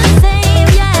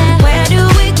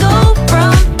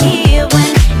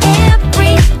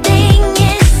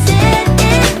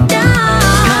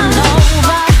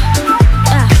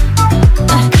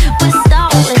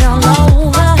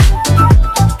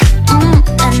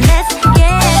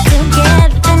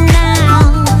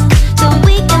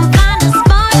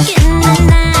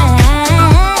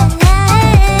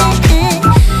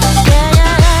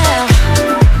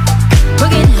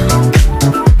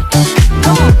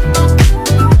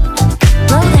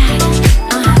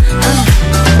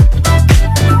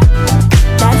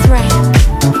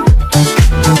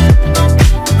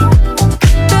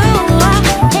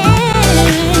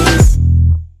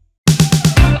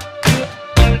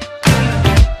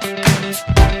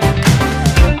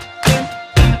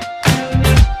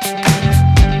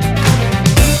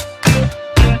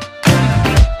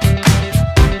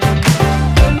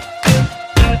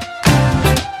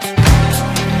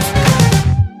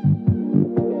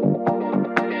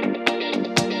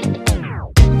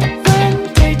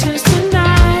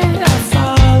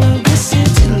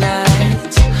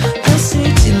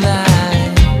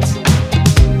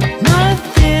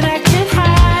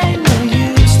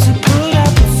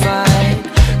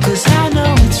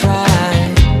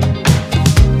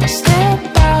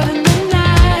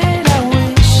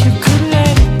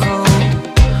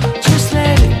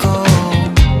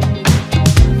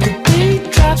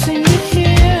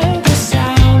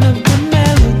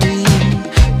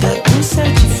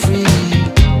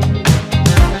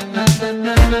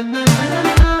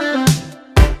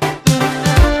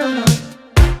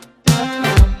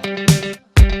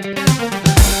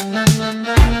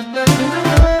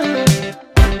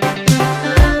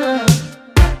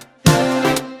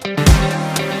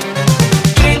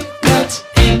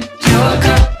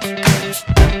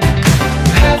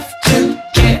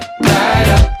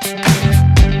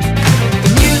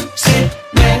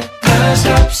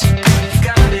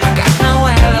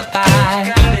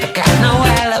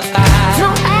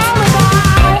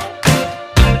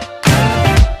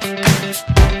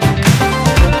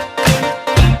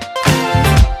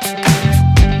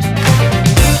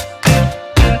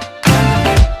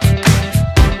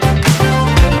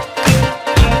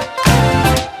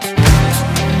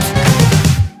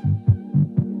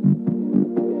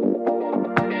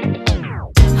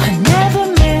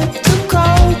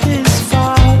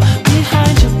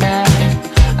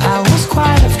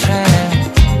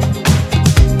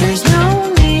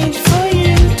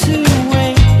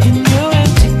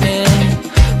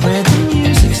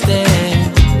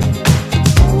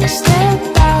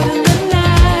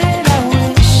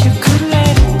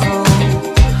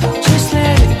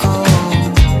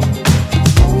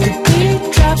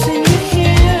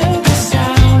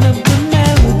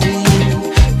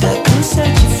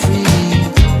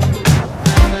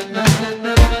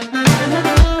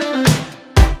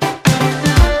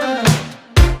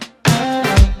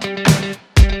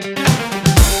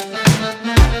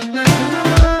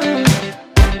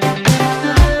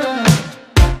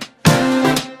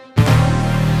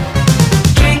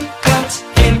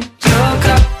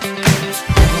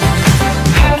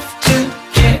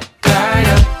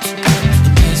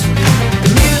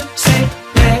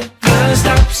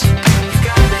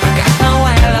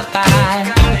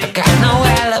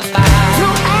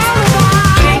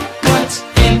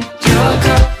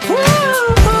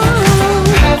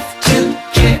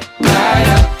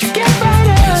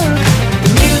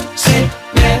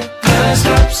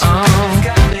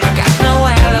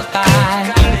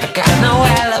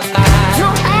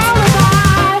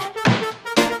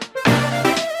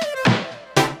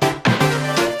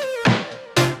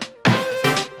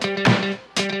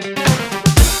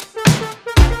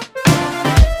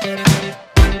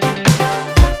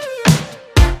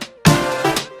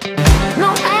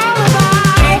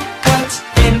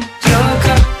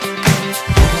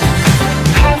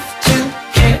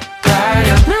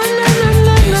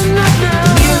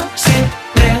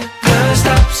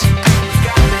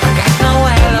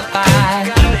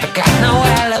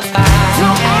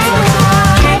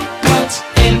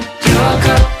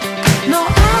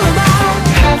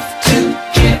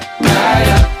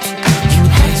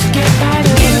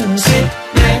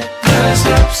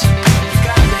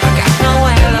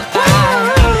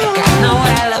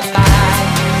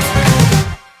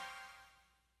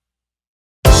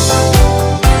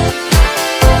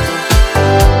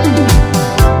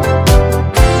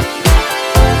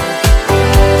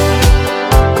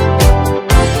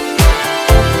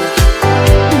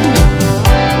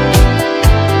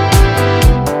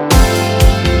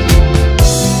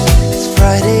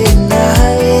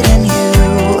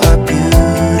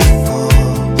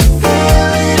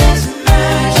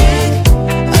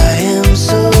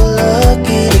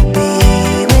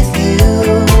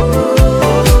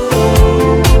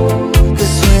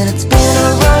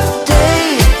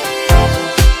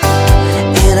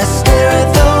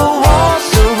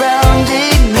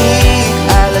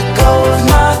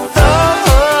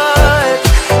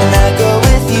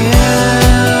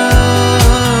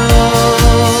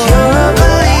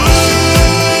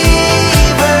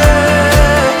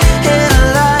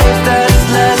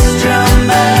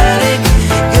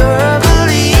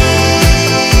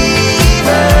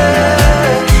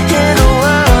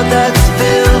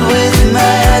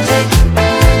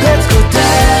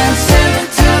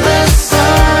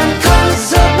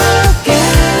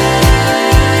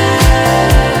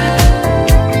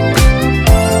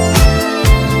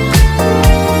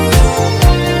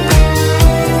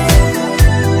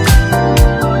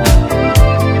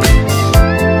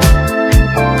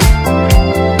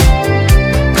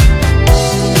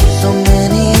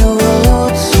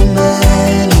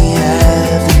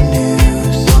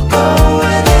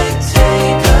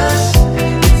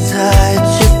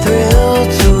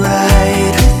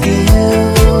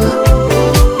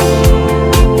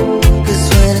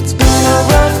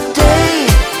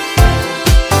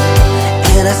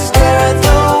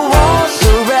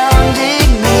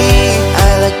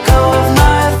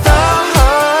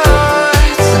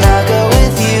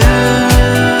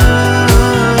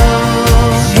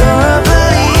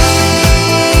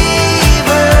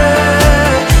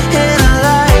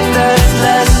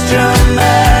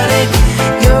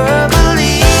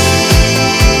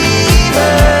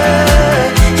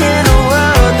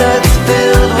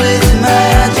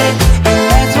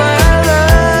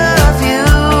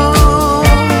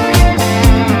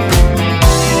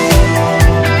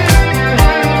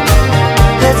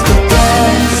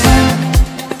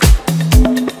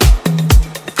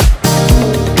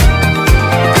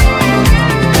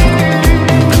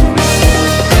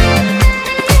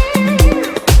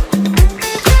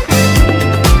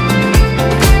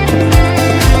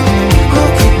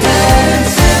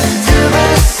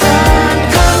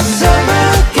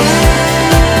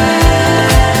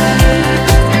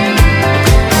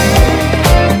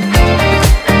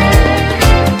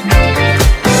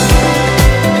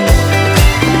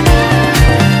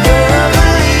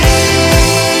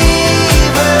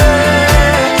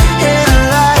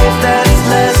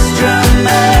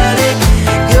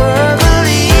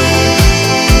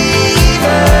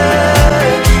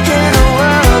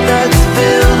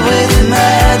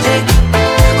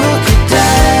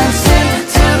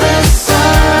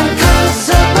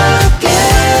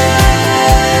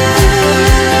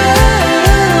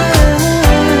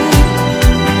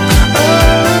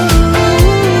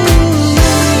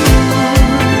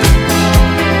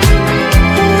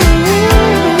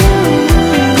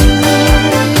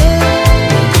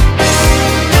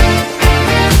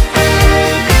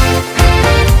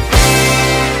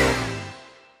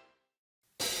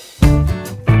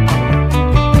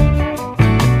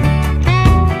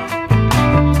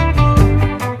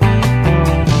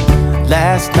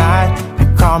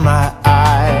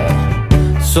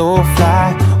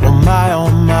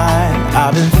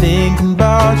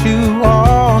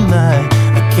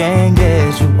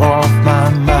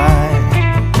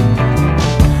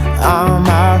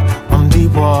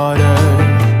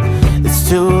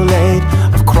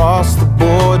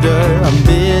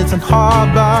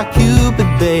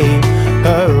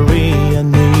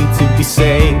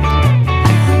 saved.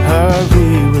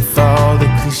 Hurry with all the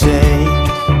cliches.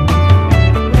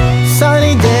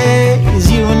 Sunny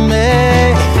days, you and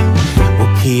me,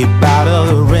 we'll keep out of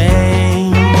the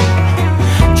rain.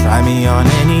 Try me on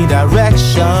any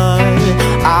direction,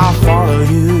 I'll follow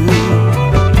you.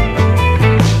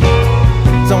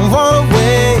 Don't wanna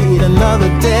wait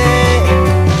another day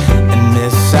and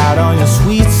miss out on your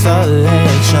sweet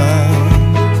selection.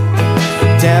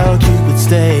 Tell Cupid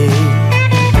stay,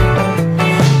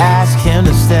 ask him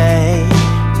to stay,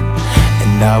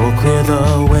 and I will clear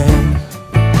the way.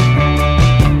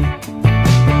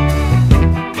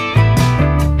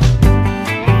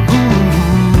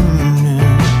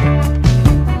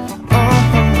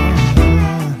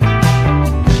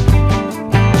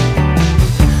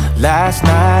 Last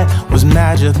night was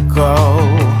magical.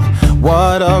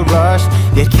 What a rush,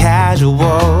 yet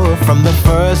casual. From the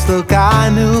first look I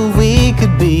knew we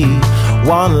could be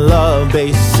one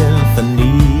love-based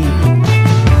symphony.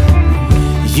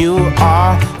 You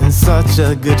are in such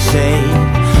a good shape.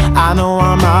 I know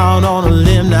I'm out on a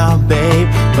limb now, babe,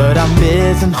 but I'm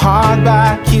bitten hard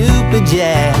by Cupid,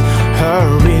 yeah.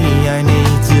 Hurry, I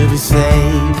need to be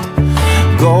saved.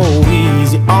 Go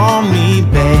easy on me,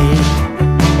 babe.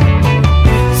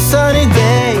 Sunny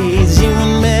days, you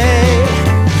and me,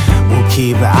 we'll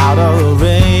keep out of the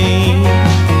rain.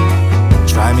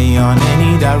 Try me on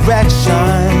any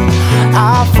direction,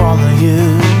 I'll follow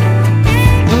you.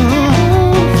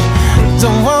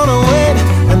 Don't wanna wait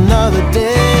another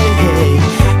day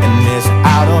and miss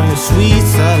out on your sweet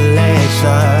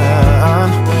selection.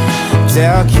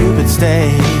 Tell Cupid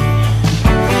stay,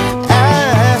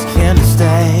 ask him to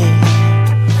stay,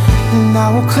 and I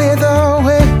will clear the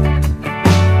way.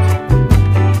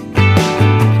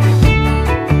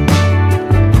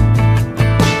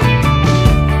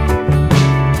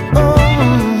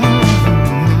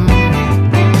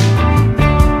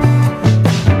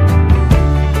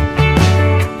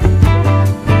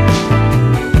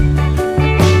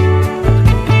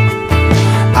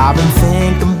 I've been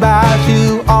thinking about you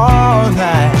all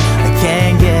night. I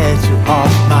can't get you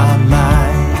off my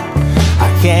mind. I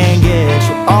can't get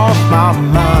you off my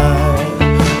mind.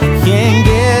 I can't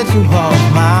get you off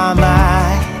my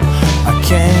mind. I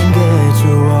can't get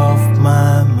you off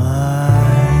my mind.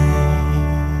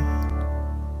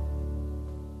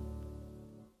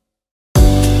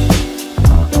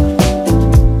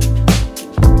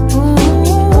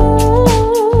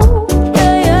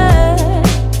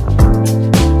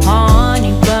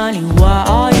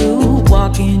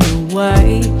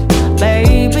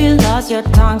 Your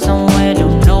tongue somewhere,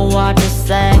 don't know what to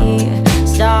say.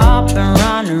 Stop and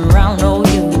run around, oh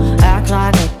you act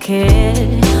like a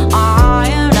kid. I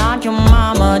am not your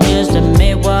mama, just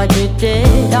admit what you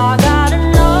did. I got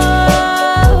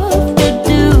enough to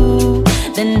do,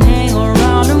 then hang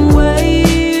around and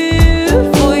wait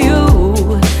for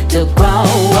you to grow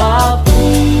up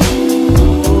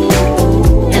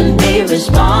and be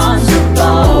responsible.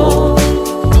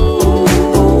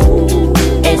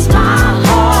 It's my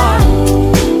heart,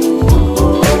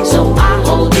 so I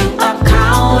hold you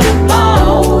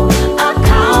accountable,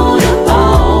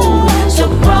 accountable. So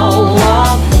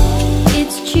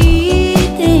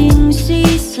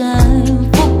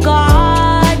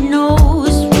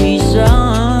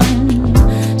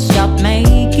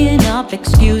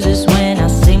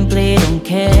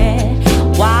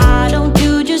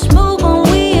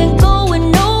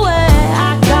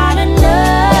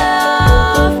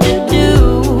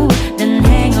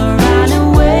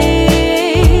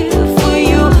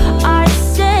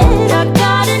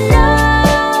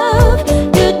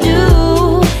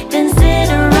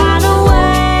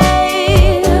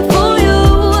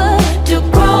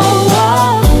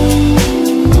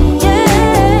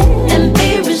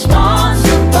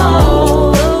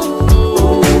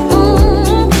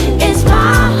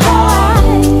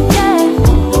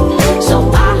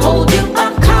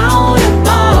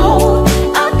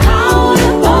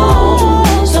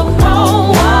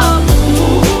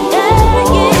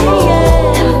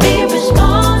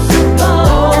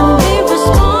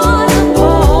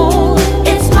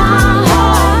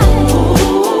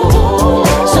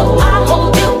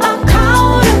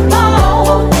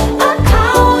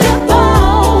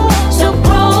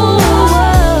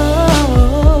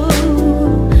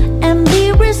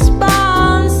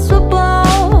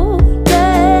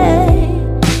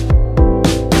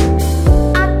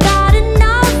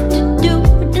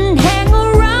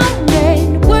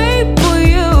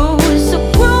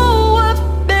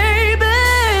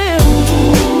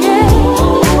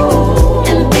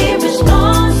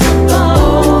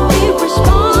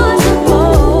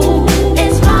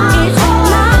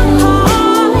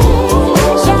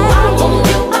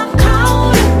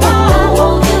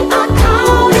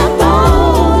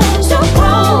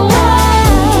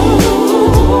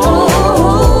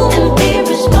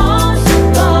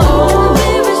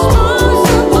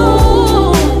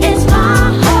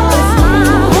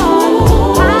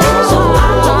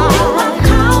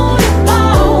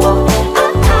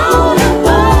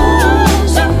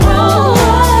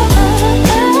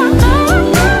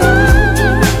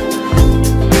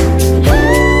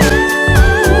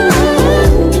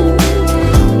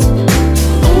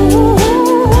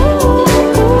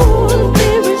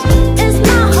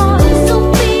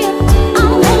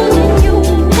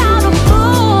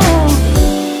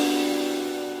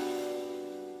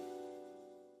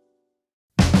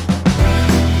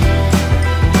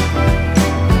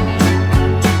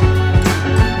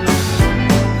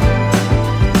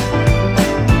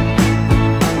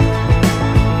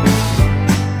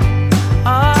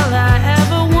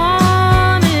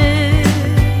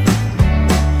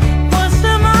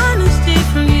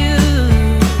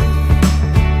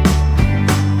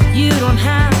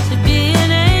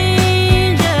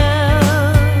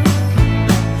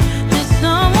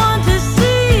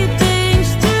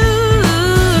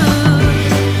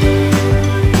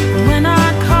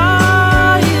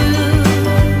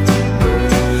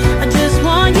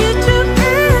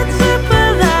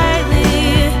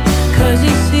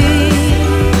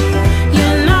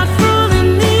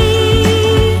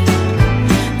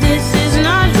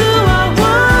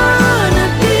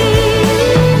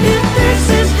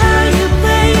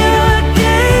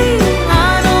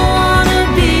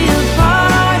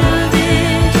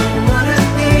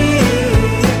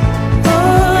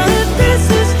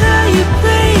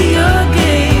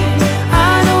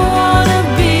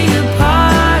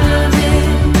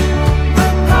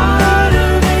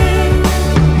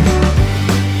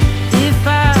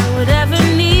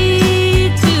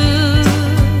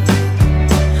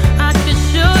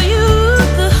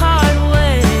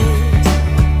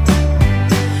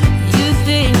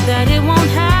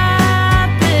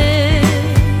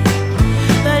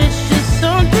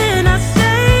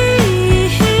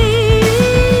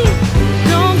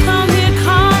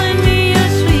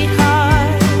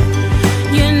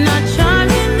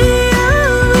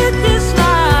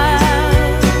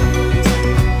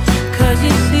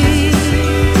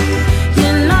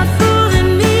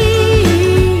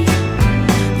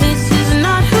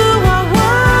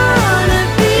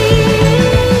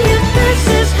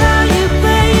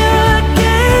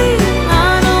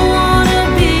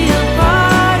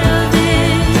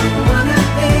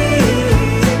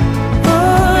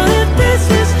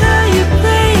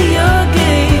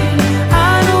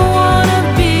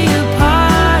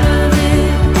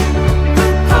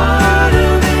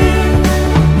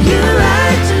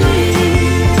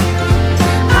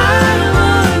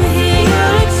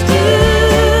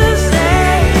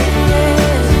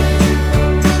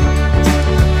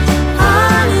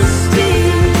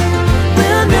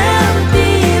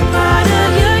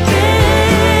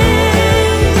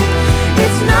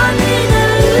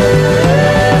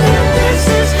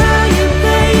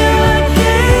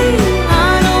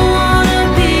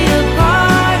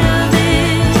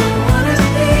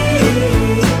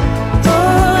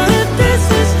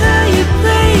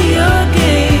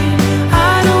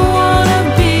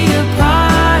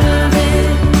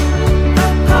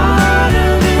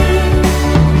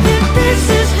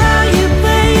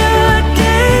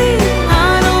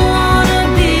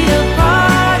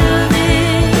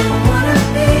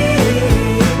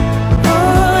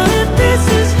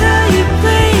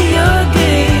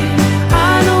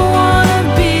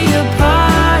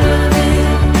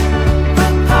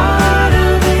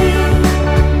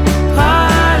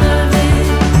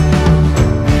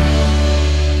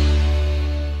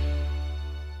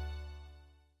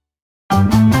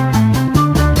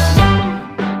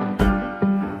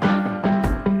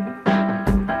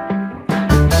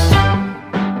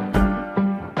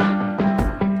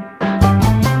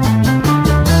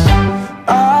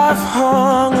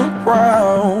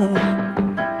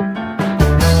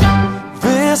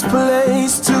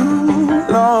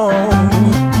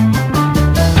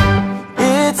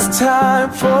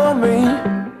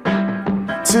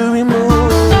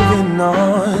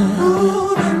on.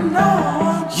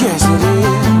 Yes, it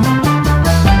is.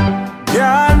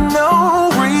 Got no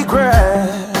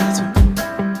regrets.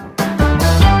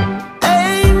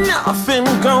 Ain't nothing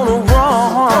gonna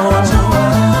wrong.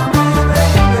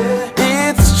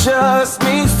 It's just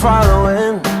me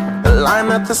following the line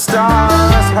that the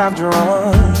stars have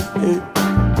drawn.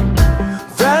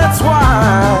 That's why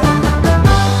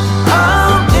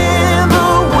I'm in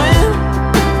the wind.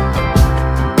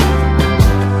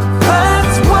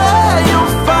 That's where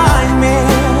you'll find me.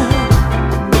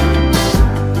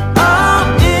 I'm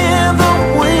in the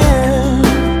wind,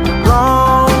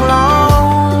 long,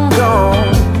 long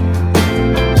gone.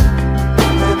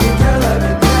 Let me tell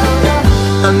you,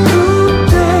 a new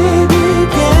day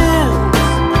begins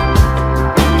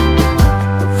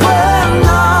where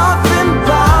nothing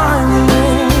binds me.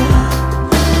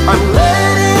 I'm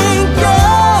letting go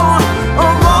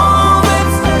of all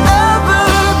that's ever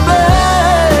been.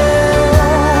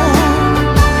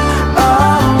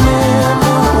 I'm in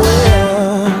the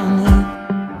wind.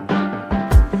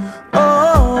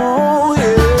 Oh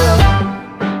yeah.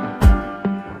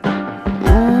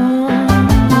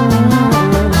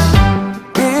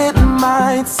 It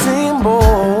might seem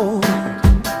bold,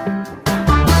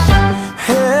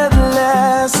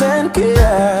 headless and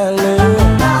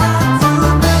careless,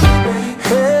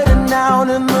 heading out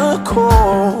in the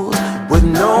cold with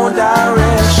no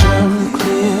direction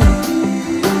clear.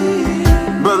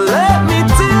 But let me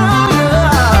tell you,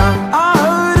 I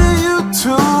heard a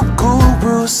YouTube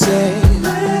guru say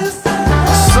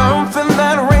something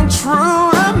that rang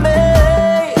true to me,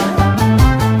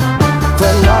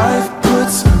 that life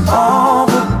puts all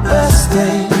the best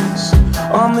things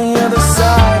on the other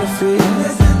side of it.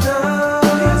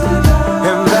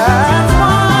 And that's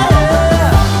why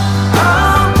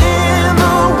I'm in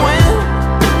the wind.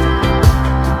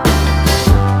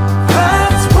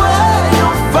 That's where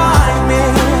you'll find me.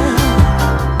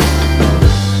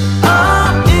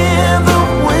 I'm in the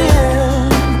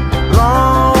wind,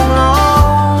 long,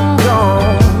 long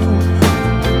gone.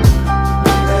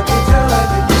 Let me tell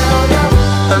you,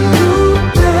 a new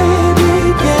day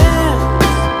begins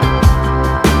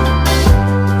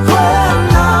where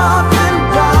nothing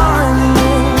binds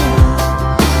me.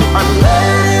 I'm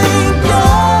letting go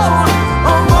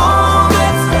of all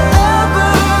that's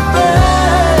ever been.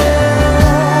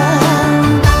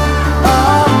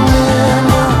 I'm in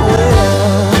the wind.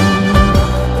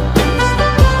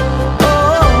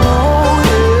 Oh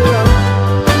yeah.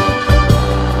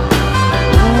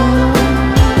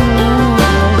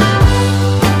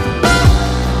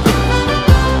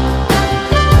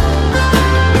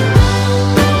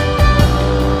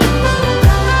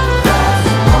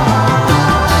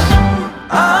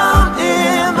 I'm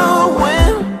in the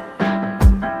wind.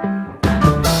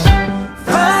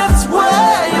 That's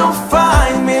where you'll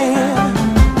find me.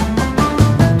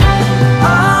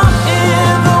 I'm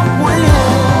in the wind,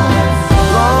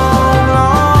 long,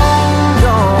 long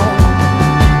gone.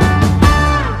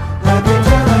 Let me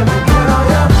tell you,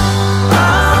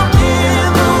 I'm in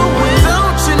the wind.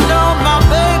 Don't you know, my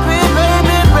baby,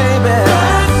 baby, baby?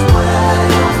 That's where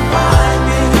you'll find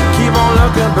me. Keep on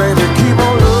looking, baby, keep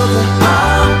on looking.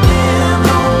 I'm in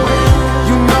the wind.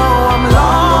 You know I'm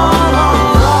long, long,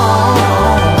 long,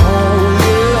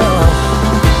 yeah.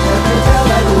 Let me tell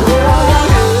you,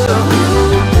 a new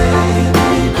day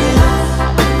begins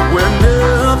where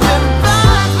nothing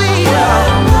binds me.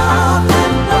 Where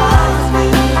nothing binds me.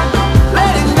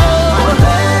 Letting go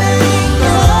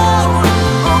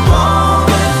of all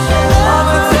that's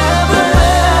ever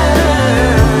been.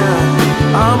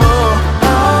 I'm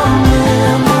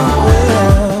in the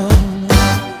wind.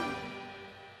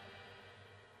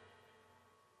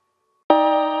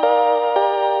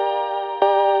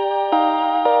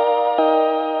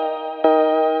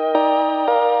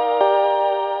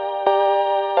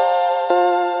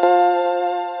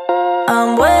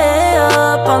 I'm way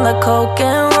up on the coke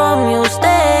and rum. You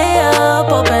stay up,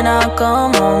 hoping I'll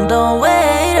come home. Don't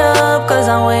wait up, cause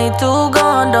I'm way too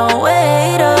gone. Don't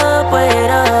wait up, wait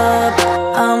up.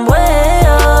 I'm way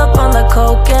up on the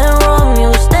coke and rum.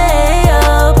 You stay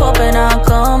up, hoping I'll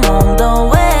come home. Don't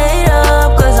wait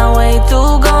up, cause I'm way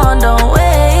too gone. Don't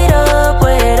wait up,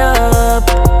 wait up.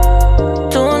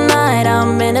 Tonight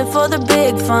I'm in it for the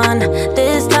big fun.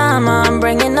 This time I'm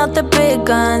bringing out the big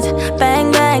guns.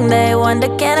 Bang bang, they wonder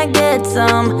can I get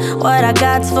some. What I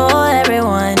got's for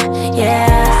everyone.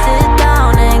 Yeah, sit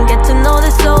down and get to know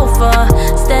the sofa.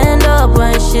 Stand up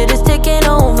when shit is taking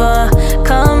over.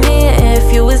 Come here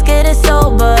if you was getting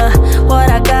sober. What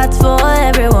I got's for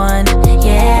everyone.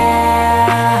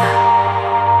 Yeah.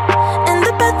 In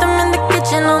the bathroom, in the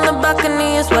kitchen, on the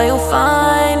balcony is where you'll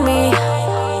find me.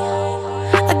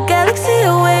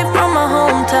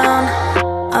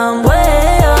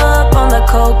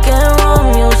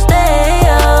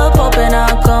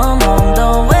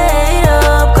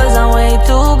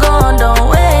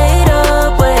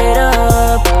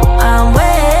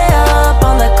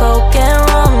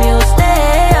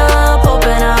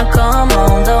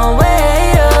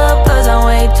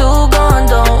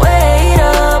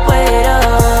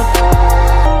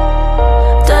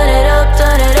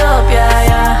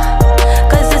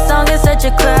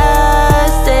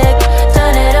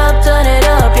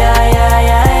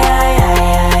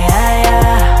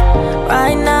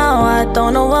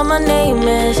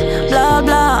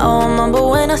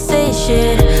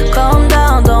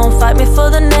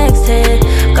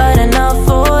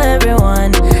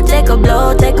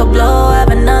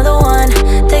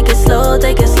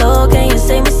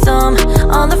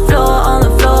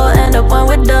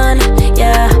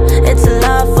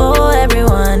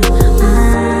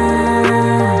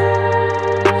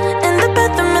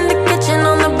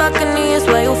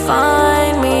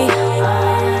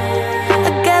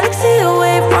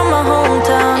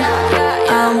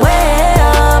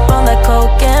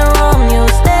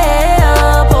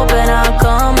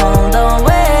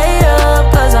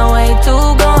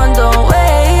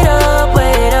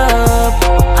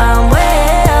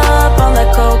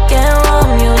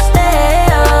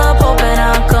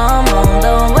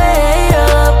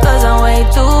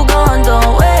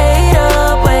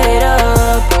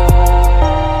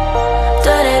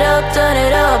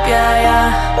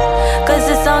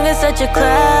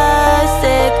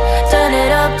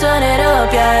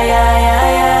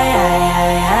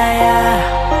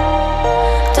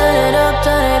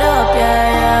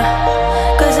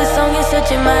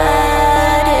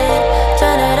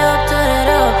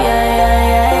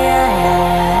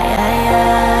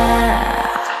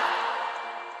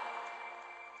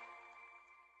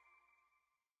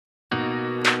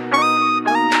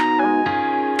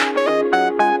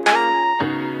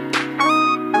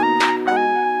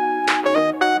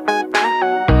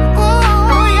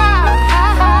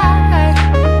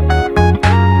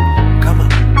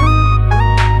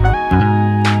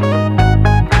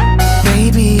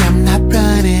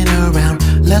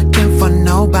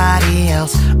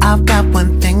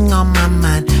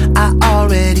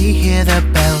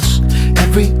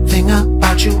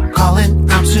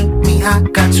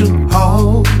 got to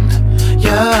hold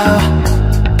ya.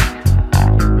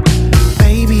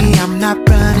 Baby, I'm not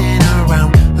running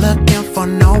around looking for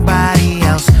nobody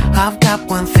else. I've got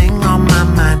one thing on my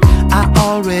mind, I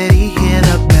already hear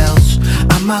the bells.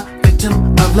 I'm a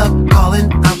victim of love,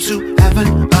 calling out to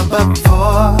heaven above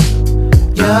for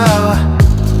you.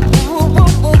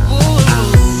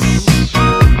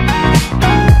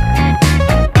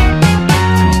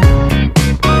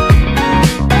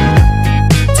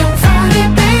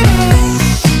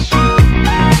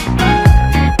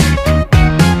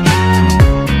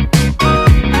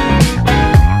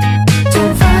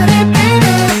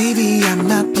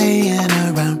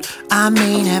 I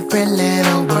mean every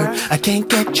little word, I can't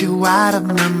get you out of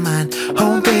my mind.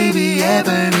 Oh baby,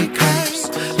 every curse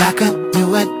like a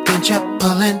new adventure,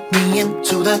 pulling me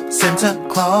into the center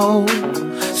closer.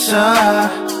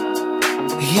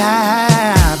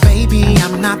 Yeah, baby,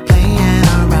 I'm not